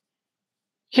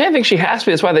 Yeah, I think she has to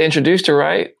be. That's why they introduced her,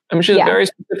 right? I mean, she's a very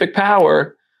specific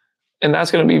power, and that's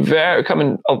going to be very come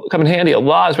in handy a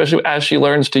lot, especially as she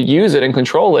learns to use it and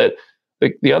control it.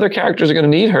 The other characters are going to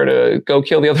need her to go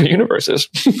kill the other universes.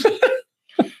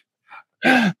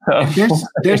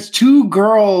 There's two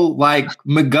girl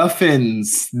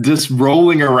MacGuffins just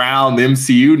rolling around the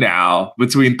MCU now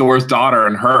between Thor's daughter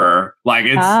and her.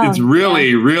 It's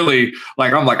really, really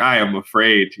I'm I am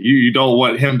afraid you don't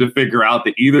want him to figure out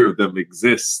that either of them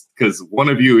exists because one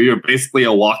of you're basically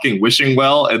a walking wishing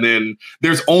well, and then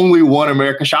there's only one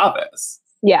America Chavez.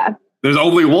 Yeah. There's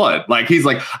only one. He's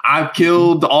I've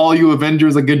killed all you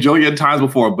Avengers a gajillion times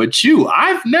before, but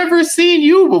I've never seen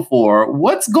you before.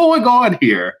 What's going on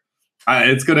here?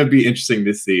 It's going to be interesting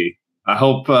to see. I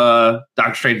hope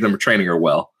Doctor Strange and them are training her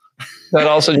well. That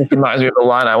also just reminds me of the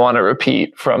line I want to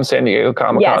repeat from San Diego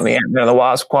Comic-Con, the Ant-Man and the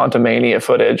Wasp Quantumania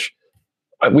footage.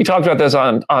 We talked about this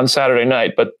on Saturday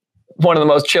night, but one of the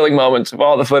most chilling moments of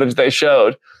all the footage they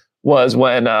showed was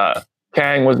when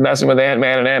Kang was messing with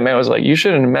Ant-Man, and Ant-Man was like, you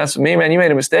shouldn't mess with me, man. You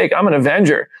made a mistake. I'm an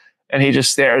Avenger. And he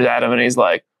just stares at him and he's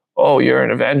like, oh, you're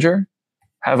an Avenger?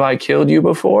 Have I killed you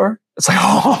before? It's this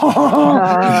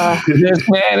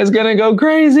man is going to go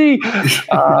crazy.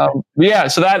 So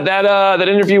that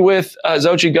interview with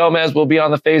Xochitl Gomez will be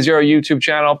on the Phase Zero YouTube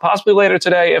channel, possibly later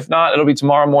today. If not, it'll be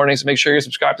tomorrow morning. So make sure you're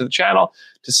subscribed to the channel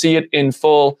to see it in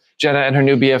full. Jenna and her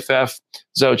new BFF,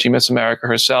 Xochitl, Miss America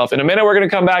herself. In a minute, we're going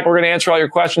to come back. We're going to answer all your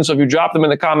questions. So if you drop them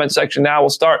in the comment section now, we'll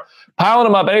start piling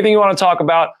them up. Anything you want to talk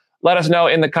about, let us know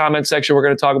in the comment section. We're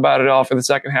going to talk about it all for the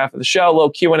second half of the show. A little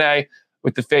Q&A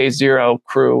with the Phase Zero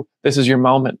crew. This is your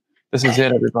moment. This is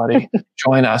it, everybody.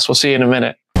 Join us. We'll see you in a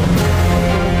minute.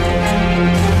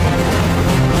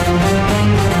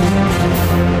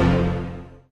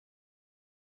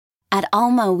 At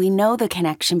Alma, we know the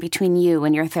connection between you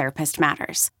and your therapist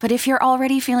matters. But if you're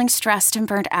already feeling stressed and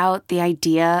burnt out, the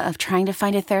idea of trying to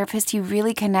find a therapist you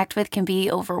really connect with can be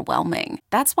overwhelming.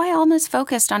 That's why Alma's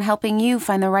focused on helping you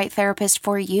find the right therapist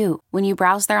for you. When you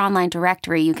browse their online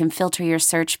directory, you can filter your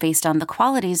search based on the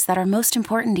qualities that are most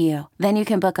important to you. Then you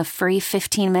can book a free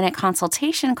 15-minute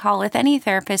consultation call with any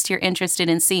therapist you're interested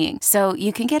in seeing, so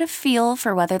you can get a feel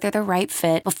for whether they're the right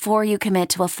fit before you commit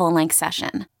to a full-length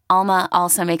session. Alma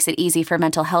also makes it easy for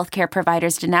mental health care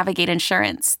providers to navigate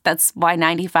insurance. That's why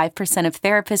 95% of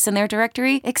therapists in their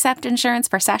directory accept insurance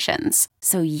for sessions.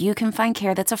 So you can find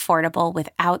care that's affordable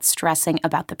without stressing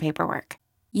about the paperwork.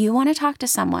 You want to talk to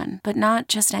someone, but not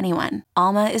just anyone.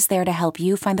 Alma is there to help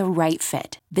you find the right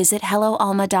fit. Visit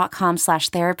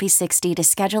helloalma.com/therapy60 to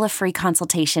schedule a free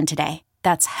consultation today.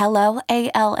 That's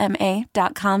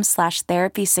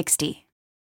helloalma.com/therapy60.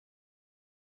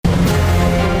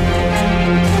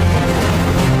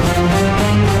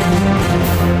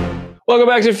 Welcome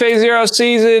back to Phase Zero,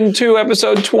 Season 2,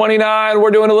 Episode 29.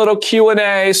 We're doing a little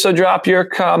Q&A, so drop your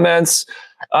comments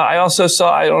I also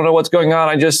saw, I don't know what's going on.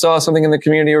 I just saw something in the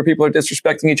community where people are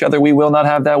disrespecting each other. We will not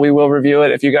have that. We will review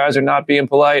it. If you guys are not being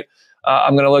polite,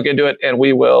 I'm going to look into it, and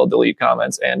we will delete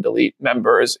comments and delete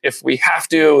members if we have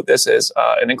to. This is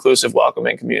an inclusive,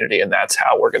 welcoming community, and that's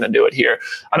how we're going to do it here.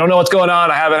 I don't know what's going on.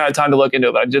 I haven't had time to look into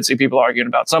it, but I did see people arguing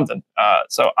about something.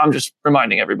 So I'm just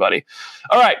reminding everybody.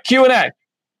 All right, Q&A.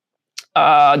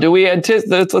 Do we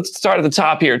anticipate? Let's start at the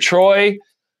top here. Troy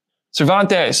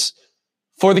Cervantes.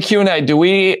 For the Q&A, do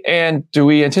we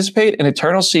anticipate an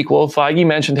Eternal sequel? Feige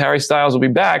mentioned Harry Styles will be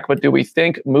back, but do we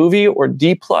think movie or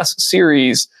D+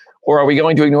 series? Or are we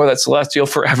going to ignore that Celestial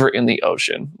forever in the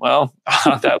ocean? Well,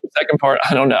 that second part,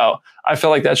 I don't know. I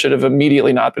feel like that should have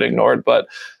immediately not been ignored, but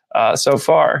so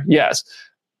far, yes.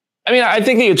 I mean, I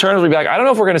think the Eternals will be back. I don't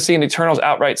know if we're going to see an Eternals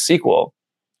outright sequel,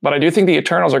 but I do think the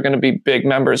Eternals are going to be big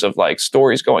members of like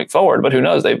stories going forward. But who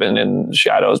knows? They've been in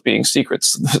shadows being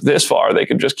secrets this far. They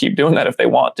could just keep doing that if they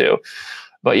want to.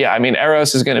 But yeah, I mean,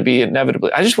 Eros is going to be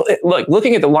inevitably. I just like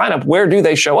looking at the lineup. Where do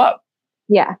they show up?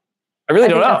 Yeah, I really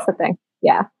don't know. That's the thing.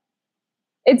 Yeah.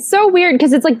 It's so weird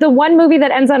because it's like the one movie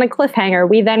that ends on a cliffhanger.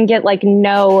 We then get like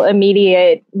no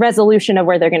immediate resolution of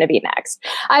where they're going to be next.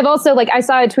 I've also I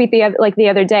saw a tweet the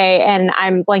other day, and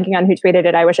I'm blanking on who tweeted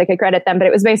it. I wish I could credit them, but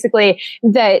it was basically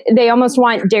that they almost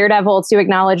want Daredevil to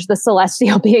acknowledge the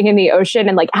Celestial being in the ocean,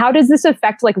 and like how does this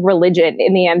affect like religion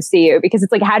in the MCU? Because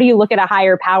it's like how do you look at a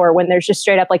higher power when there's just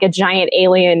straight up like a giant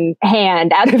alien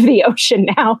hand out of the ocean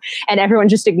now, and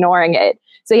everyone's just ignoring it.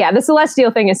 So yeah, the Celestial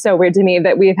thing is so weird to me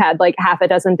that we've had like half a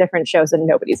dozen different shows and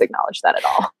nobody's acknowledged that at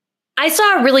all. I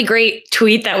saw a really great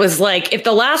tweet that was like, if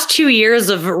the last 2 years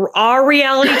of our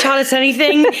reality taught us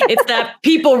anything, it's that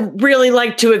people really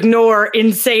like to ignore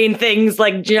insane things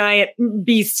like giant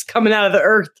beasts coming out of the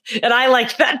earth. And I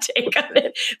like that take on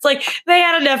it. It's like, they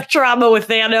had enough trauma with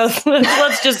Thanos.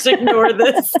 Let's just ignore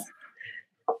this.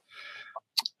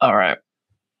 All right.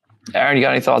 Aaron, you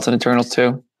got any thoughts on Eternals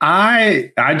 2?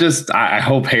 I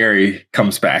hope Harry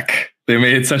comes back. They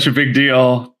made such a big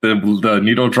deal. The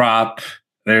needle drop.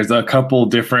 There's a couple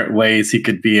different ways he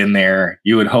could be in there.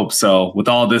 You would hope so. With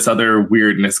all this other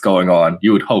weirdness going on,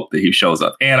 you would hope that he shows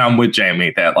up. And I'm with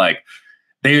Jamie that like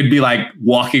they would be like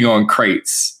walking on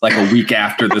crates like a week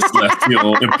after the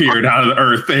Celestial appeared out of the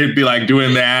earth. They'd be like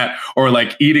doing that or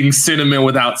like eating cinnamon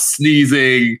without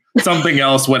sneezing. Something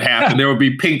else would happen. There would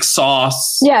be pink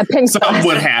sauce. Yeah, pink sauce. Something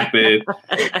would happen.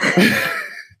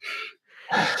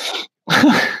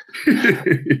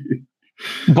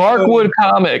 Barkwood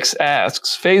Comics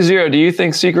asks, Phase Zero, do you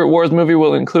think Secret Wars movie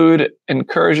will include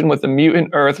incursion with the mutant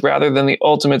Earth rather than the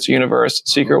Ultimates universe?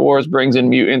 Secret Wars brings in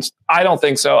mutants. I don't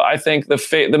think so. I think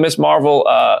the Miss Marvel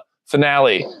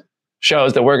finale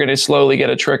shows that we're going to slowly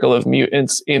get a trickle of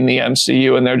mutants in the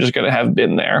MCU, and they're just going to have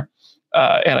been there.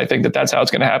 And I think that that's how it's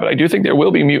going to happen. I do think there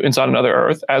will be mutants on another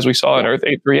Earth, as we saw in Earth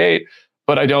 838,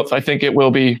 but I think it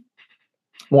will be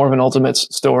more of an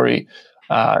Ultimates story.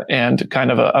 And kind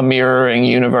of a mirroring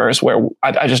universe where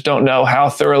I just don't know how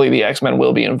thoroughly the X-Men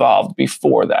will be involved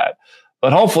before that,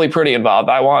 but hopefully pretty involved.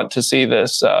 I want to see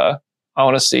this. I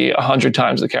want to see 100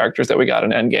 times the characters that we got in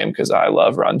Endgame because I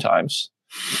love runtimes.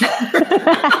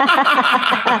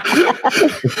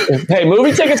 Hey,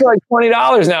 movie tickets are like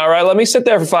 $20 now, right? Let me sit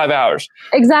there for 5 hours.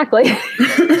 Exactly.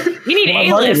 You need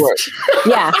A-list.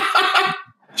 Yeah.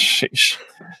 Sheesh.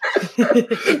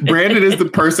 Brandon is the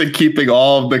person keeping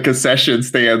all of the concession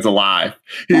stands alive.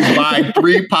 He's buying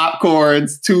 3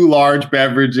 popcorns, 2 large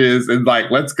beverages, and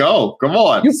like, let's go. Come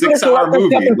on. 6-hour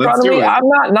movie. Let's do it.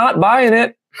 I'm not buying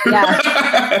it.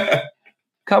 Yeah.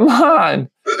 Come on.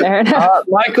 Fair enough.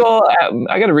 Michael,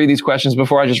 I got to read these questions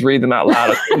before I just read them out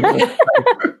loud.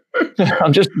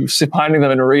 I'm just finding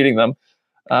them and reading them.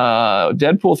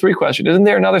 Deadpool 3 question. Isn't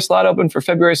there another slot open for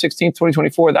February 16th,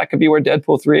 2024? That could be where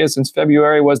Deadpool 3 is, since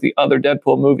February was the other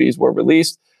Deadpool movies were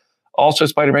released. Also,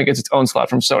 Spider-Man gets its own slot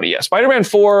from Sony. Yeah, Spider-Man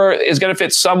 4 is going to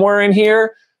fit somewhere in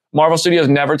here. Marvel Studios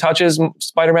never touches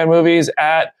Spider-Man movies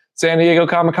at San Diego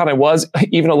Comic-Con. I was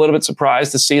even a little bit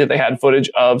surprised to see that they had footage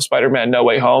of Spider-Man No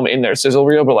Way Home in their sizzle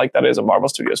reel, but like that is a Marvel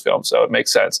Studios film, so it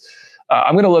makes sense.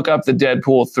 I'm going to look up the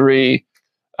Deadpool 3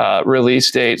 release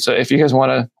date. So if you guys want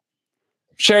to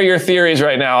share your theories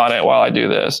right now on it while I do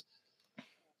this.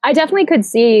 I definitely could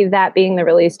see that being the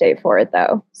release date for it,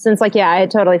 though, since I had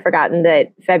totally forgotten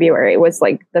that February was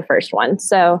like the first one.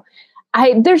 So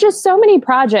there's just so many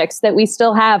projects that we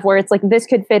still have where it's like this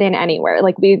could fit in anywhere.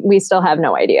 Like we still have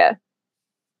no idea.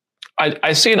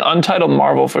 I see an untitled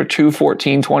Marvel for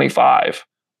 2/14/25.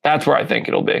 That's where I think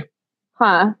it'll be.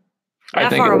 Huh? I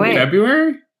think far away.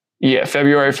 February? Yeah,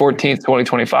 February 14th,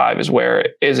 2025 is where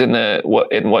it is in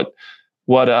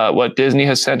what Disney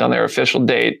has sent on their official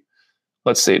date.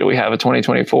 let's see, do we have a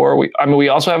 2024? We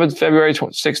also have a February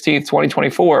 16th,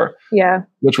 2024. Yeah.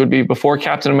 Which would be before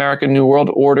Captain America, New World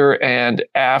Order, and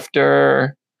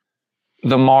after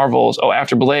the Marvels. Oh,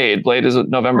 after Blade. Blade is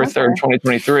November 3rd,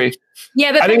 2023.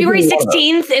 Yeah, but February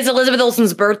 16th is Elizabeth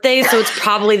Olsen's birthday, so it's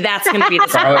probably that's going to be the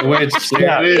Scarlet Witch.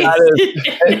 Yeah,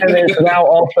 and then now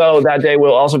also that day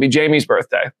will also be Jamie's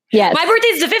birthday. Yes. My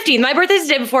birthday's the 15th. My birthday's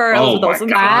the day before Elizabeth Olsen.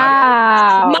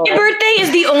 Wow. My birthday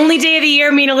is the only day of the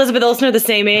year me and Elizabeth Olsen are the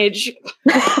same age. Did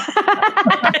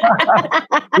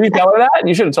you tell her that?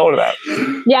 You should have told her that.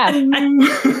 Yeah.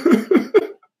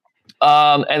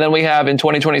 And then we have in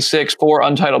 2026 4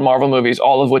 untitled Marvel movies,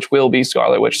 all of which will be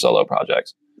Scarlet Witch solo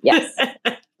projects. Yes.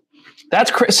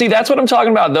 See, that's what I'm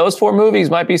talking about. Those 4 movies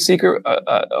might be Secret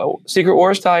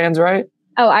Wars tie-ins, right?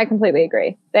 Oh, I completely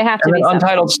agree. They have to be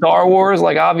untitled Star Wars.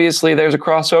 Like, obviously, there's a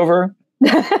crossover.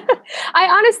 I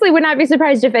honestly would not be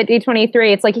surprised if at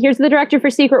D23 it's like, here's the director for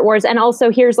Secret Wars, and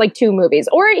also here's like 2 movies.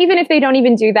 Or even if they don't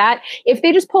even do that, if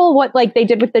they just pull what like they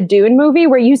did with the Dune movie,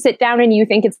 where you sit down and you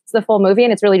think it's the full movie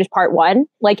and it's really just part 1.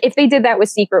 Like, if they did that with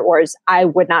Secret Wars, I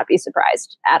would not be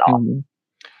surprised at all. Mm-hmm.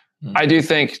 I do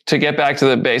think, to get back to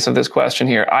the base of this question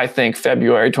here, I think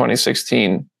February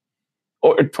 2016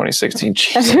 or 2016.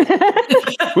 Don't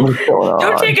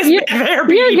take us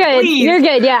there. You're good. Please. You're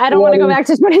good. Yeah, I don't want to go back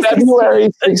to 2016. February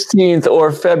 16th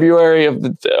or February of the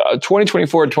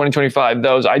 2024, 2025.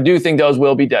 Those, I do think those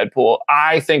will be Deadpool.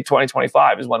 I think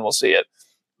 2025 is when we'll see it,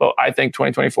 but I think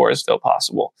 2024 is still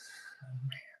possible.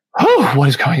 Oh, what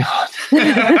is going on?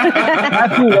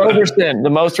 Matthew Roberson, the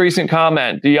most recent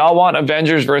comment. Do y'all want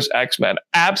Avengers versus X-Men?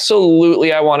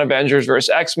 Absolutely, I want Avengers versus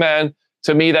X-Men.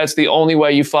 To me, that's the only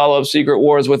way you follow up Secret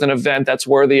Wars with an event that's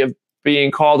worthy of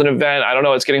being called an event. I don't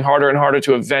know. It's getting harder and harder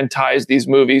to eventize these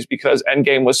movies because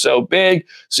Endgame was so big.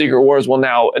 Secret Wars will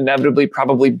now inevitably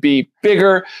probably be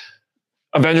bigger.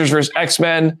 Avengers versus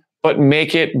X-Men, but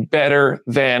make it better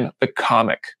than the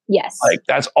comic. Yes. Like,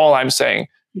 that's all I'm saying.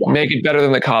 Yeah. Make it better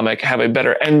than the comic, have a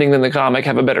better ending than the comic,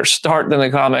 have a better start than the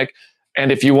comic.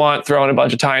 And if you want, throw in a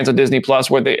bunch of tie-ins on Disney Plus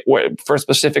where for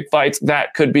specific fights,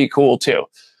 that could be cool too.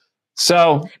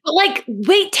 So, but like,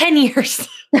 wait 10 years.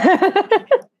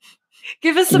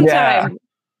 Give us some time.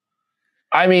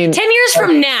 I mean, 10 years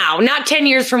from now, not 10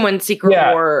 years from when Secret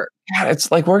War. God,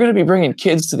 it's like we're going to be bringing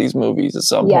kids to these movies at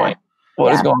some point.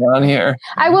 What is going on here?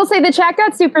 I will say the chat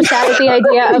got super sad at the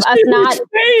idea of us not.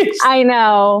 I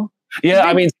know. Yeah,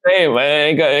 I mean, same. It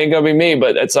ain't gonna be me,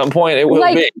 but at some point it will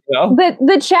be. You know?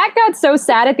 The chat got so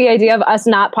sad at the idea of us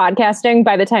not podcasting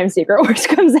by the time Secret Wars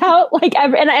comes out. Like,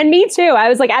 and me too. I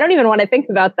was like, I don't even want to think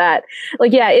about that.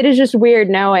 Like, yeah, it is just weird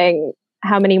knowing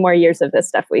how many more years of this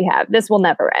stuff we have. This will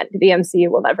never end. The MCU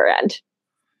will never end.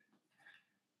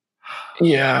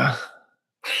 Yeah.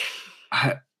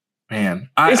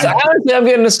 Honestly, I'm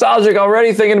getting nostalgic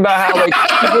already thinking about how like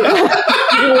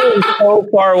is so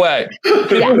far away.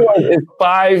 It's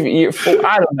 5 years.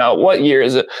 I don't know what year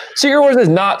is it. Secret Wars is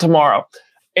not tomorrow,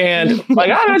 and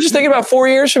like I'm just thinking about 4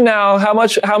 years from now, how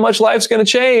much life's going to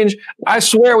change. I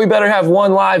swear we better have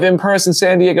one live in person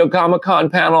San Diego Comic-Con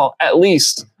panel at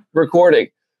least recording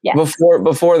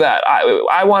before that.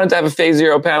 I wanted to have a Phase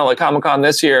Zero panel at Comic-Con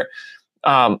this year.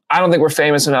 I don't think we're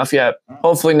famous enough yet.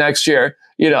 Hopefully next year.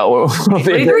 You know, we'll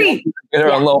get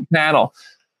our own little panel.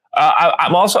 I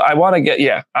want to get,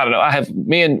 I don't know.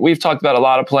 We've talked about a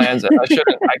lot of plans, and I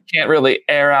can't really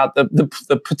air out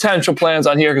the potential plans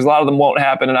on here because a lot of them won't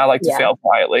happen, and I like to fail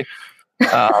quietly.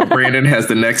 Brandon has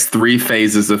the next 3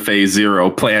 phases of Phase Zero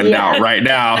planned out right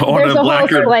now on a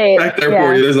blackboard. Back there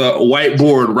for you. There's a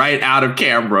whiteboard right out of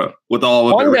camera with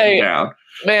all of it written down.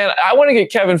 Man, I want to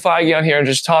get Kevin Feige on here and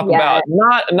just talk about,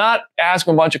 not ask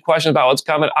him a bunch of questions about what's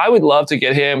coming. I would love to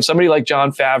get him, somebody like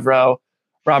Jon Favreau,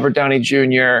 Robert Downey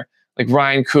Jr., like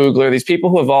Ryan Coogler, these people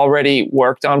who have already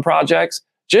worked on projects,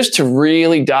 just to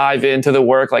really dive into the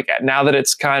work. Like, now that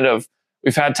it's kind of,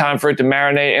 we've had time for it to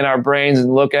marinate in our brains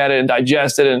and look at it and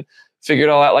digest it and figure it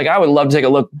all out. Like, I would love to take a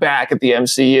look back at the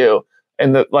MCU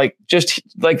and just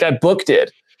like that book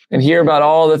did, and hear about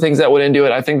all the things that went into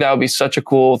it. I think that would be such a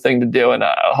cool thing to do. And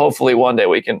hopefully one day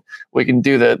we can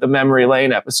do the memory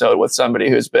lane episode with somebody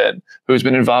who's been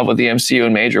involved with the MCU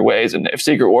in major ways. And if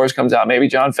Secret Wars comes out, maybe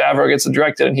Jon Favreau gets to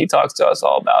direct it and he talks to us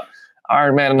all about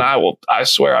Iron Man. And I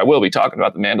swear I will be talking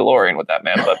about the Mandalorian with that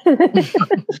man. But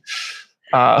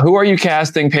who are you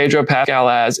casting Pedro Pascal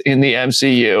as in the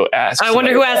MCU? I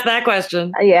wonder who asked that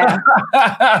question. Yeah.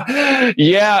 I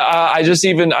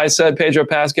said Pedro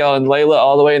Pascal, and Layla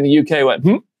all the way in the UK went,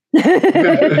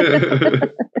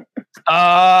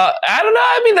 I don't know.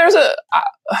 I mean, there's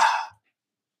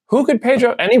who could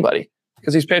Pedro? Anybody,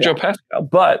 because he's Pedro Pascal.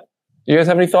 But you guys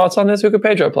have any thoughts on this? Who could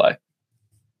Pedro play?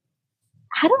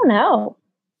 I don't know.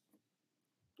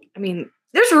 I mean,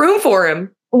 there's room for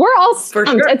him. We're all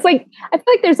stumped. Sure. It's like, I feel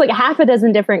like there's like half a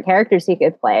dozen different characters he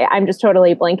could play. I'm just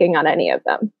totally blanking on any of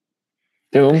them.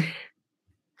 Doom.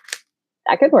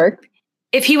 That could work.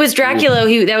 If he was Dracula,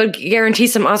 that would guarantee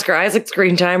some Oscar Isaac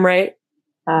screen time, right?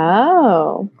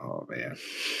 Oh. Oh man.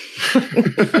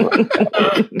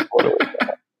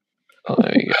 Oh,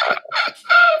 there you go.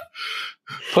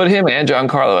 Put him and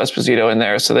Giancarlo Esposito in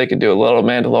there so they could do a little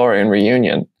Mandalorian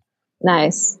reunion.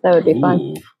 Nice. That would be fun.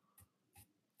 Ooh.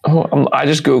 Oh, I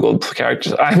just Googled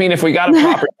characters. I mean, if we got a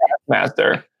proper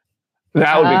master,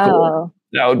 that would be cool.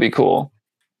 That would be cool.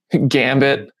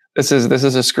 Gambit. This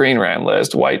is a Screen Rant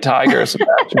list. White Tiger,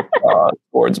 Sebastian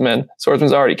Swordsman.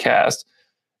 Swordsman's already cast.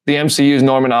 The MCU's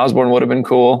Norman Osborn would have been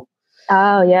cool.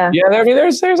 Oh yeah. Yeah,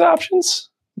 there's options.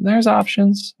 There's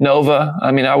options. Nova.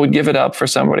 I mean, I would give it up for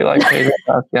somebody like Pedro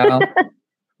Pascal.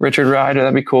 Richard Rider.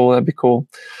 That'd be cool.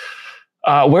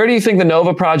 Where do you think the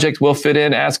Nova project will fit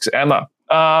in? Asks Emma.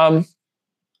 I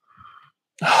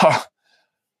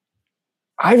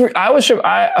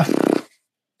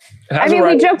mean,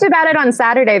 we joked about it on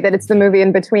Saturday that it's the movie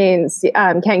in between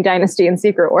Kang Dynasty and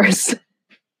Secret Wars.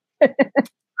 I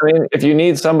mean, if you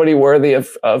need somebody worthy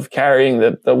of carrying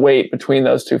the weight between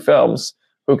those two films,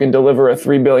 who can deliver a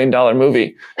 $3 billion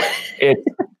movie,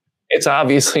 it's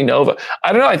obviously Nova.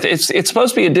 I don't know. It's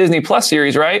supposed to be a Disney Plus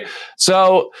series, right?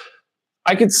 So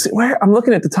I could see where I'm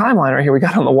looking at the timeline right here. We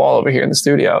got on the wall over here in the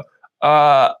studio.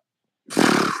 I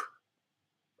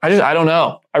don't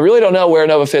know. I really don't know where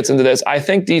Nova fits into this. I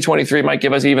think D23 might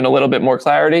give us even a little bit more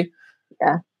clarity.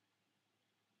 Yeah.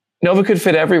 Nova could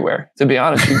fit everywhere, to be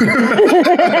honest. You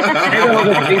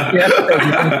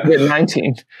get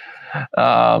 19.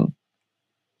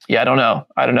 Yeah, I don't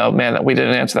know, man. We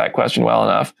didn't answer that question well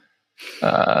enough.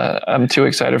 I'm too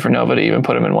excited for Nova to even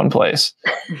put him in one place.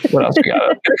 What else we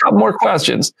got? A couple more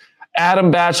questions.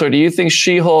 Adam Batchelor, do you think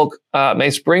She-Hulk may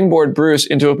springboard Bruce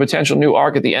into a potential new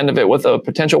arc at the end of it with a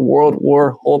potential World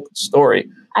War Hulk story?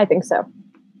 I think so.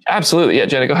 Absolutely. Yeah,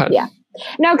 Jenny, go ahead. Yeah.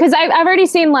 No, because I've already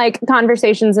seen like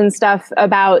conversations and stuff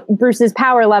about Bruce's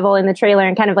power level in the trailer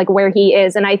and kind of like where he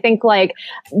is. And I think like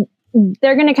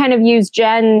they're going to kind of use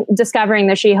Jen discovering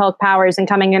the She-Hulk powers and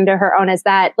coming into her own as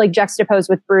that, like juxtaposed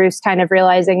with Bruce kind of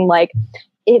realizing like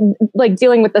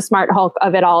dealing with the smart Hulk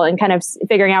of it all and kind of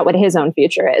figuring out what his own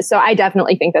future is. So I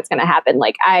definitely think that's going to happen.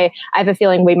 Like I have a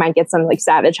feeling we might get some like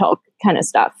Savage Hulk kind of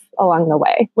stuff along the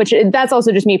way, which that's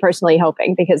also just me personally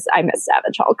hoping because I miss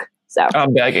Savage Hulk. So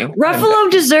I'm begging. Ruffalo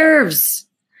deserves.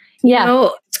 Yeah. You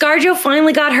know, ScarJo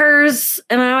finally got hers,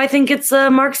 and now I think it's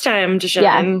Mark's time to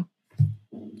shine.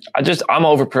 Yeah. I'm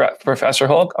over Professor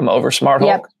Hulk. I'm over Smart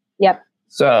Hulk. Yep.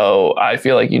 So I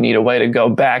feel like you need a way to go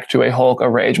back to a Hulk, a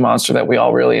rage monster that we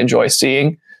all really enjoy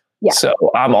seeing. Yeah. So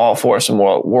I'm all for some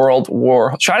World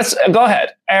War. Go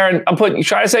ahead, Aaron.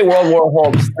 Try to say World War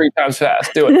Hulk 3 times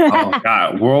fast. Do it. Oh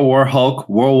God! World War Hulk.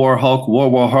 World War Hulk.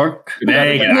 World War Hulk.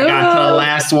 Dang it! I got to the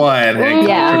last one.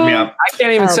 Yeah. I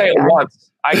can't even say it once.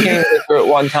 I can't even get through it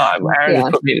one time.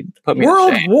 Aaron just put me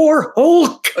World to shame. War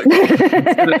Hulk.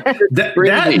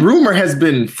 that rumor has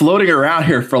been floating around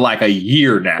here for like a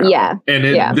year now. Yeah. And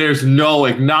there's no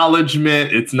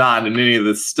acknowledgement. It's not in any of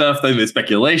this stuff, any of the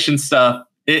speculation stuff.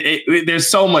 There's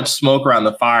so much smoke around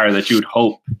the fire that you would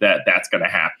hope that that's going to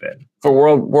happen For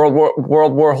World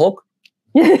War Hulk.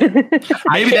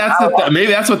 maybe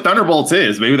that's what Thunderbolts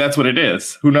is. Maybe that's what it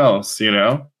is. Who knows? You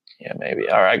know? Yeah, maybe.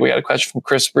 All right. We got a question from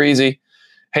Chris Breezy.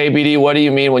 Hey, BD, what do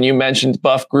you mean when you mentioned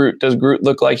buff Groot? Does Groot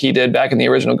look like he did back in the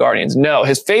original Guardians? No,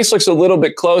 his face looks a little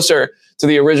bit closer to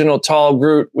the original tall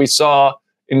Groot we saw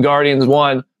in Guardians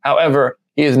 1. However,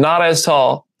 he is not as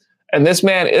tall. And this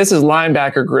is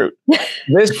linebacker Groot.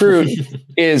 This Groot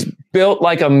is built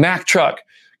like a Mack truck.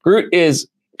 Groot is,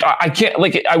 I can't,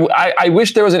 like, I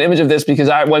wish there was an image of this because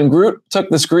when Groot took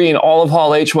the screen, all of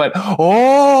Hall H went,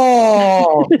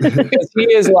 oh, because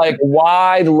he is like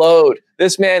wide load.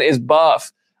 This man is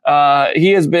buff.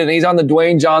 He's on the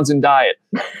Dwayne Johnson diet.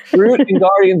 Groot in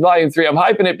Guardians Volume 3. I'm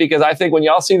hyping it because I think when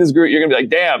y'all see this Groot, you're gonna be like,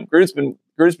 damn, Groot's been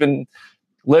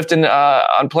lifting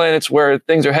on planets where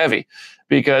things are heavy.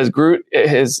 Because Groot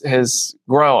has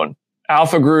grown.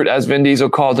 Alpha Groot, as Vin Diesel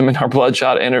called him in our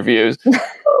Bloodshot interviews.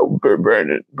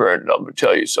 Brandon, I'm going to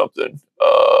tell you something.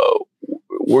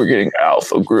 We're getting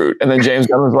Alpha Groot. And then James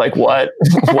Gunn was like, what?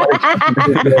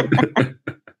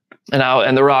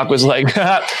 And The Rock was like,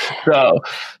 so,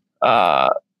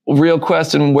 real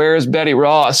question, where is Betty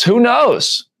Ross? Who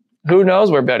knows? who knows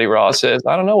where Betty Ross is?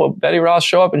 I don't know. Will Betty Ross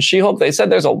show up in She-Hulk? They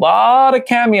said there's a lot of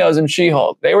cameos in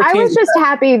She-Hulk. I was just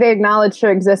happy they acknowledged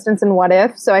her existence in What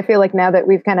If. So I feel like now that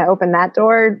we've kind of opened that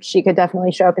door, she could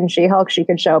definitely show up in She-Hulk. She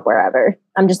could show up wherever.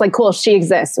 I'm just like, cool, she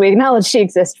exists. We acknowledge she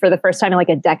exists for the first time in like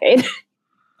a decade.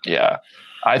 Yeah.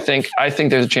 I think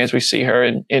there's a chance we see her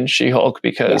in She-Hulk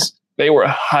because they were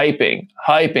hyping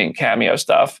cameo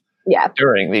stuff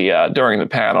during the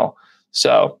panel.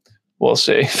 So we'll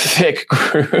see. Thick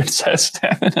Groot says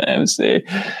MC.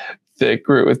 Thick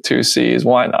Groot with 2 C's.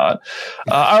 Why not?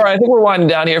 All right. I think we're winding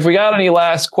down here. If we got any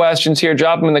last questions here,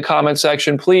 drop them in the comment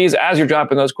section. Please, as you're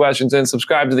dropping those questions in,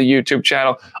 subscribe to the YouTube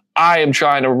channel. I am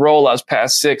trying to roll us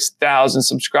past 6,000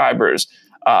 subscribers.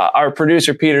 Our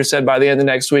producer, Peter, said by the end of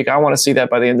next week. I want to see that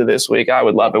by the end of this week. I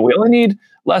would love it. We only need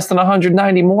less than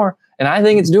 190 more. And I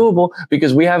think it's doable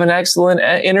because we have an excellent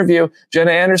interview.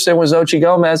 Jenna Anderson with Xochitl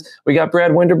Gomez. We got Brad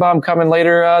Winderbaum coming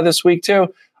later this week,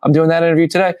 too. I'm doing that interview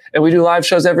today. And we do live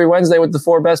shows every Wednesday with the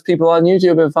 4 best people on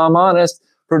YouTube, if I'm honest.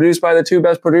 Produced by the 2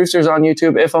 best producers on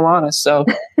YouTube, if I'm honest. So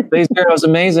Phase Zero is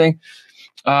amazing.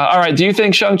 All right. Do you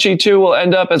think Shang-Chi 2 will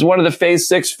end up as one of the Phase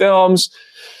 6 films?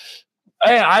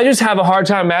 I just have a hard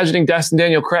time imagining Destin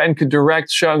Daniel Cretton could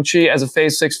direct Shang-Chi as a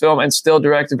Phase 6 film and still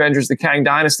direct Avengers: The Kang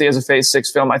Dynasty as a Phase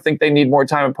 6 film. I think they need more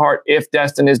time apart if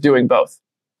Destin is doing both.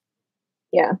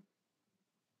 Yeah.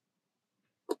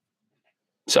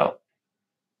 So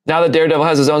now that Daredevil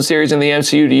has his own series in the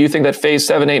MCU, do you think that Phase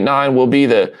 7, 8, 9 will be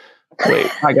the... Wait,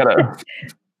 I gotta...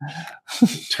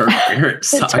 Turk Barrett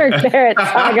saga. Turk Barrett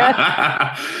saga.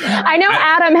 I know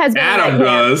Adam has been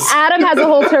Adam has a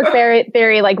whole Turk Barrett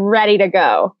theory like ready to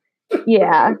go.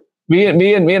 Yeah. Me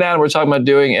and Adam were talking about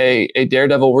doing a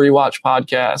Daredevil rewatch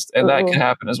podcast, and that could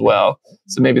happen as well.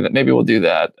 So maybe we'll do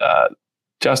that.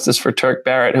 Justice for Turk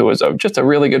Barrett, who was just a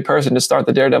really good person to start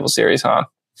the Daredevil series, huh?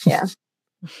 Yeah.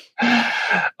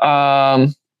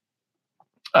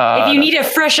 If you need a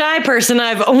fresh eye person,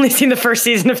 I've only seen the first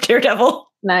season of Daredevil.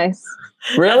 Nice.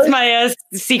 Really? That's my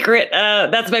secret.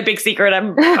 That's my big secret.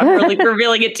 I'm really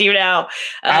revealing it to you now.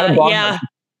 Yeah.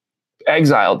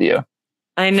 Exiled you.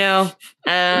 I know.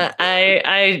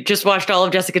 I just watched all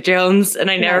of Jessica Jones, and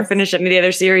I never finished any of the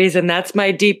other series, and that's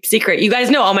my deep secret. You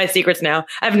guys know all my secrets now.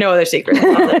 I have no other secrets.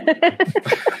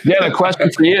 Yeah, a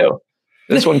question for you.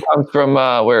 This one comes from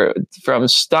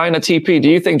Steina TP. Do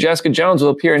you think Jessica Jones will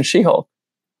appear in She-Hulk?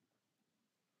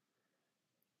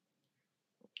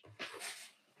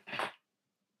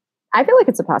 I feel like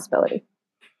it's a possibility.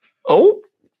 Oh?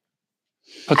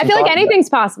 I feel like anything's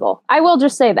possible. I will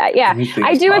just say that. Yeah.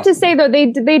 I do have to say, though, they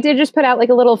did just put out like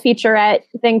a little featurette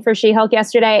thing for She-Hulk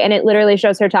yesterday, and it literally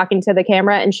shows her talking to the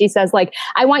camera, and she says, like,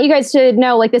 I want you guys to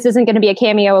know, like, this isn't going to be a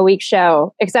cameo a week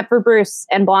show, except for Bruce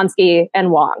and Blonsky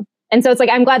and Wong. And so it's like,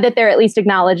 I'm glad that they're at least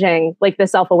acknowledging like the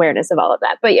self-awareness of all of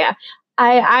that. But yeah,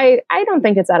 I don't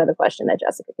think it's out of the question that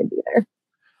Jessica could be there.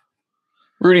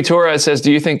 Rudy Torres says,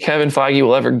 do you think Kevin Feige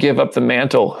will ever give up the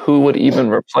mantle? Who would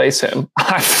even replace him?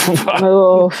 He's got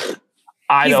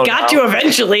to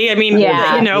eventually. I mean, he's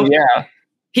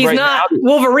right not now,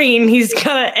 Wolverine. He's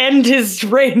got to end his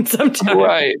reign sometime.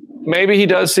 Right. Maybe he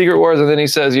does Secret Wars and then he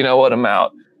says, you know what, I'm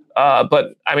out.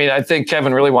 But I mean, I think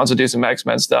Kevin really wants to do some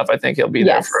X-Men stuff. I think he'll be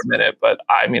there for a minute. But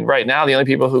I mean, right now, the only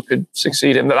people who could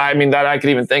succeed him that I could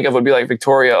even think of would be like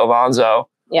Victoria Alonso.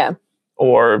 Yeah.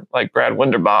 Or like Brad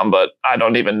Winderbaum, but I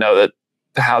don't even know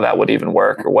how that would even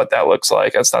work or what that looks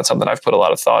like. That's not something I've put a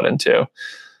lot of thought into.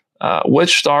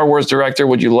 Which Star Wars director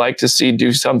would you like to see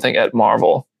do something at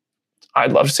Marvel?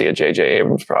 I'd love to see a J.J.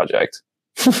 Abrams project.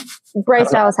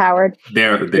 Bryce Dallas Howard.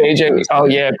 JJ. Oh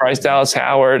yeah, Bryce Dallas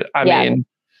Howard. I mean,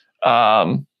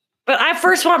 but I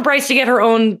first want Bryce to get her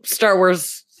own Star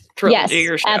Wars trilogy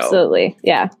or show. Absolutely.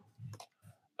 Yeah.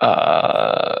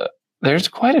 There's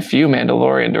quite a few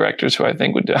Mandalorian directors who I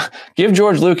think would give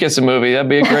George Lucas a movie. That'd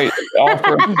be a great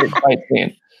offer fight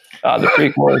scene. The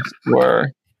prequels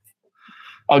were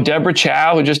Deborah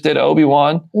Chow, who just did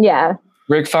Obi-Wan. Yeah.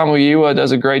 Rick Famuyiwa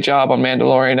does a great job on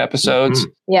Mandalorian episodes.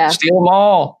 Mm-hmm. Yeah. Steal them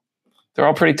all. They're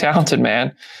all pretty talented,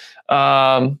 man.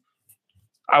 I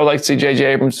would like to see J.J.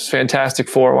 Abrams' Fantastic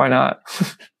Four. Why not?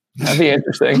 That'd be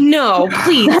interesting. No,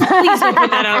 please don't put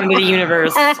that out into the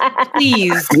universe.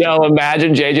 Please.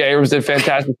 Imagine J.J. Abrams did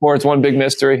Fantastic Four. It's one big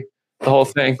mystery. The whole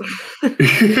thing. I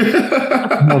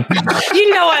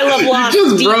love Lost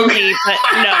deeply, but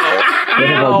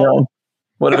no.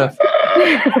 What if?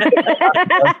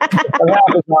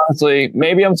 Honestly,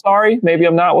 maybe I'm sorry. Maybe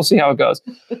I'm not. We'll see how it goes.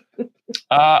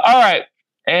 All right.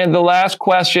 And the last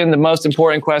question, the most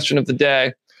important question of the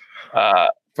day,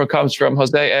 comes from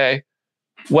Jose A.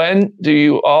 When do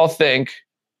you all think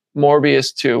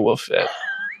Morbius 2 will fit?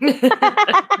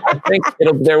 I think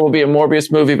there will be a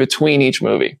Morbius movie between each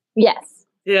movie. Yes.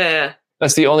 Yeah.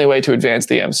 That's the only way to advance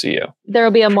the MCU. There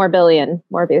will be a more billion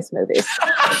Morbius movies.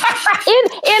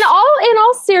 In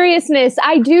all seriousness,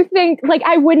 I do think, like,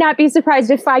 I would not be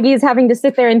surprised if Feige is having to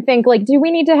sit there and think, like, do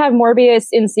we need to have Morbius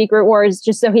in Secret Wars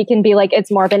just so he can be like, it's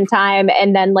Morbin time,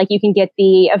 and then like you can get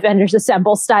the Avengers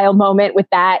Assemble style moment with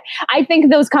that. I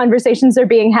think those conversations are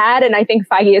being had, and I think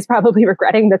Feige is probably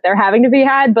regretting that they're having to be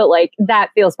had. But like, that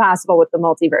feels possible with the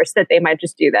multiverse, that they might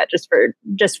just do that just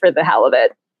for the hell of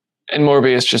it. And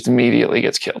Morbius just immediately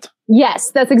gets killed.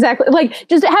 Yes, that's exactly, like,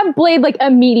 just have Blade like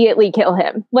immediately kill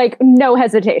him, like no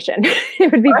hesitation. It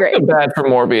would be great. I feel bad for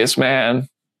Morbius, man.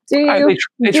 Do you?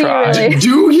 They tried. Really?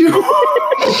 Do you?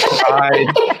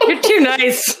 You're too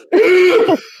nice.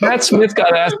 Matt Smith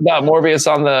got asked about Morbius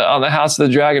on the House of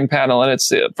the Dragon panel, and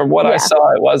it's from what I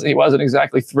saw, he wasn't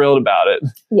exactly thrilled about it.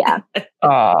 Yeah.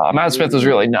 Matt Smith was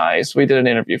really nice. We did an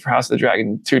interview for House of the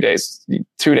Dragon 2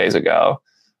 days ago.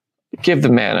 Give the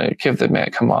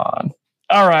man, come on.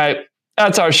 All right.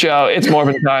 That's our show. It's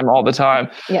Morbin time all the time.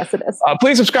 Yes, it is.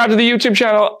 Please subscribe to the YouTube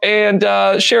channel and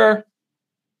share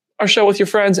our show with your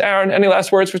friends. Aaron, any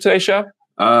last words for today's show?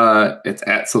 It's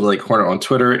at Silver Lake Corner on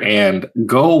Twitter, and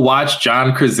go watch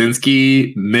John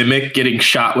Krasinski mimic getting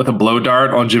shot with a blow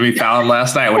dart on Jimmy Fallon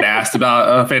last night when asked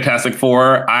about Fantastic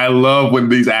Four. I love when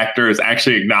these actors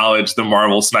actually acknowledge the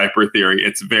Marvel sniper theory.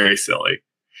 It's very silly.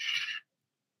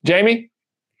 Jamie?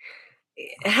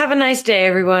 Have a nice day,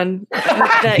 everyone. I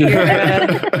hope that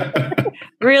you're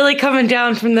really coming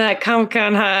down from that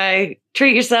Comic-Con high.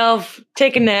 Treat yourself.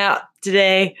 Take a nap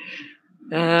today.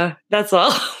 That's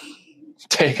all.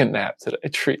 Take a nap today.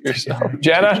 Treat yourself.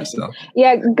 Jenna?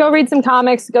 Yeah, go read some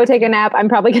comics. Go take a nap. I'm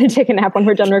probably going to take a nap when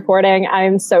we're done recording.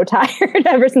 I'm so tired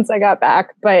ever since I got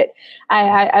back. But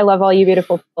I love all you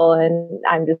beautiful people, and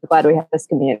I'm just glad we have this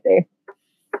community.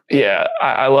 Yeah,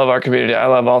 I love our community. I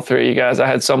love all three of you guys. I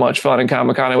had so much fun in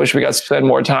Comic-Con. I wish we got to spend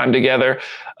more time together.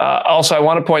 Also, I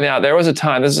want to point out, there was a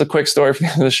time, this is a quick story from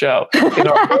the end of the show, in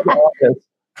our office,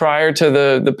 prior to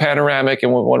the panoramic,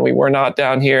 and when we were not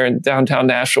down here in downtown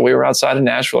Nashville, we were outside of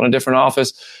Nashville in a different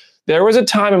office. There was a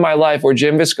time in my life where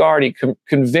Jim Viscardi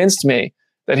convinced me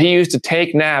that he used to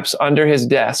take naps under his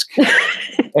desk.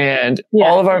 And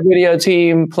all of our video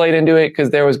team played into it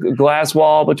because there was a glass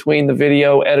wall between the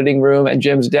video editing room and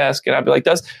Jim's desk. And I'd be like,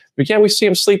 can't we see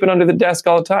him sleeping under the desk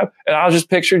all the time? And I'll just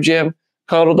picture Jim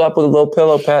cuddled up with a little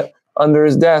pillow pet under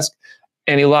his desk.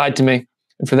 And he lied to me.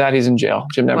 And for that, he's in jail.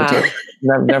 Jim never took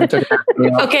it.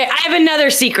 Okay, I have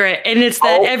another secret, and it's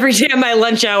that every day on my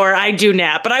lunch hour, I do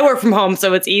nap. But I work from home,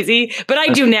 so it's easy. But I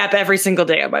do nap every single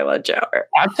day on my lunch hour.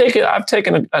 I've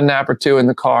taken a nap or two in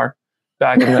the car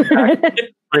back in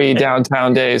the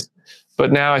pre-downtown days.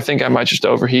 But now I think I might just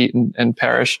overheat and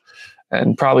perish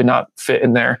and probably not fit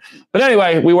in there. But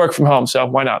anyway, we work from home, so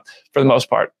why not? For the most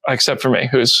part, except for me,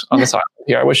 who's on the side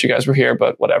here. I wish you guys were here,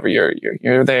 but whatever.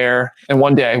 You're there, and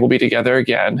one day we'll be together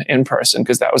again in person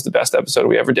because that was the best episode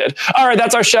we ever did. All right,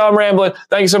 that's our show. I'm rambling.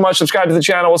 Thank you so much. Subscribe to the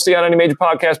channel. We'll see you on any major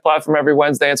podcast platform every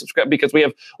Wednesday, and subscribe because we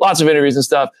have lots of interviews and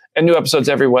stuff and new episodes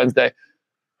every Wednesday.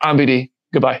 I'm BD.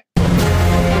 Goodbye.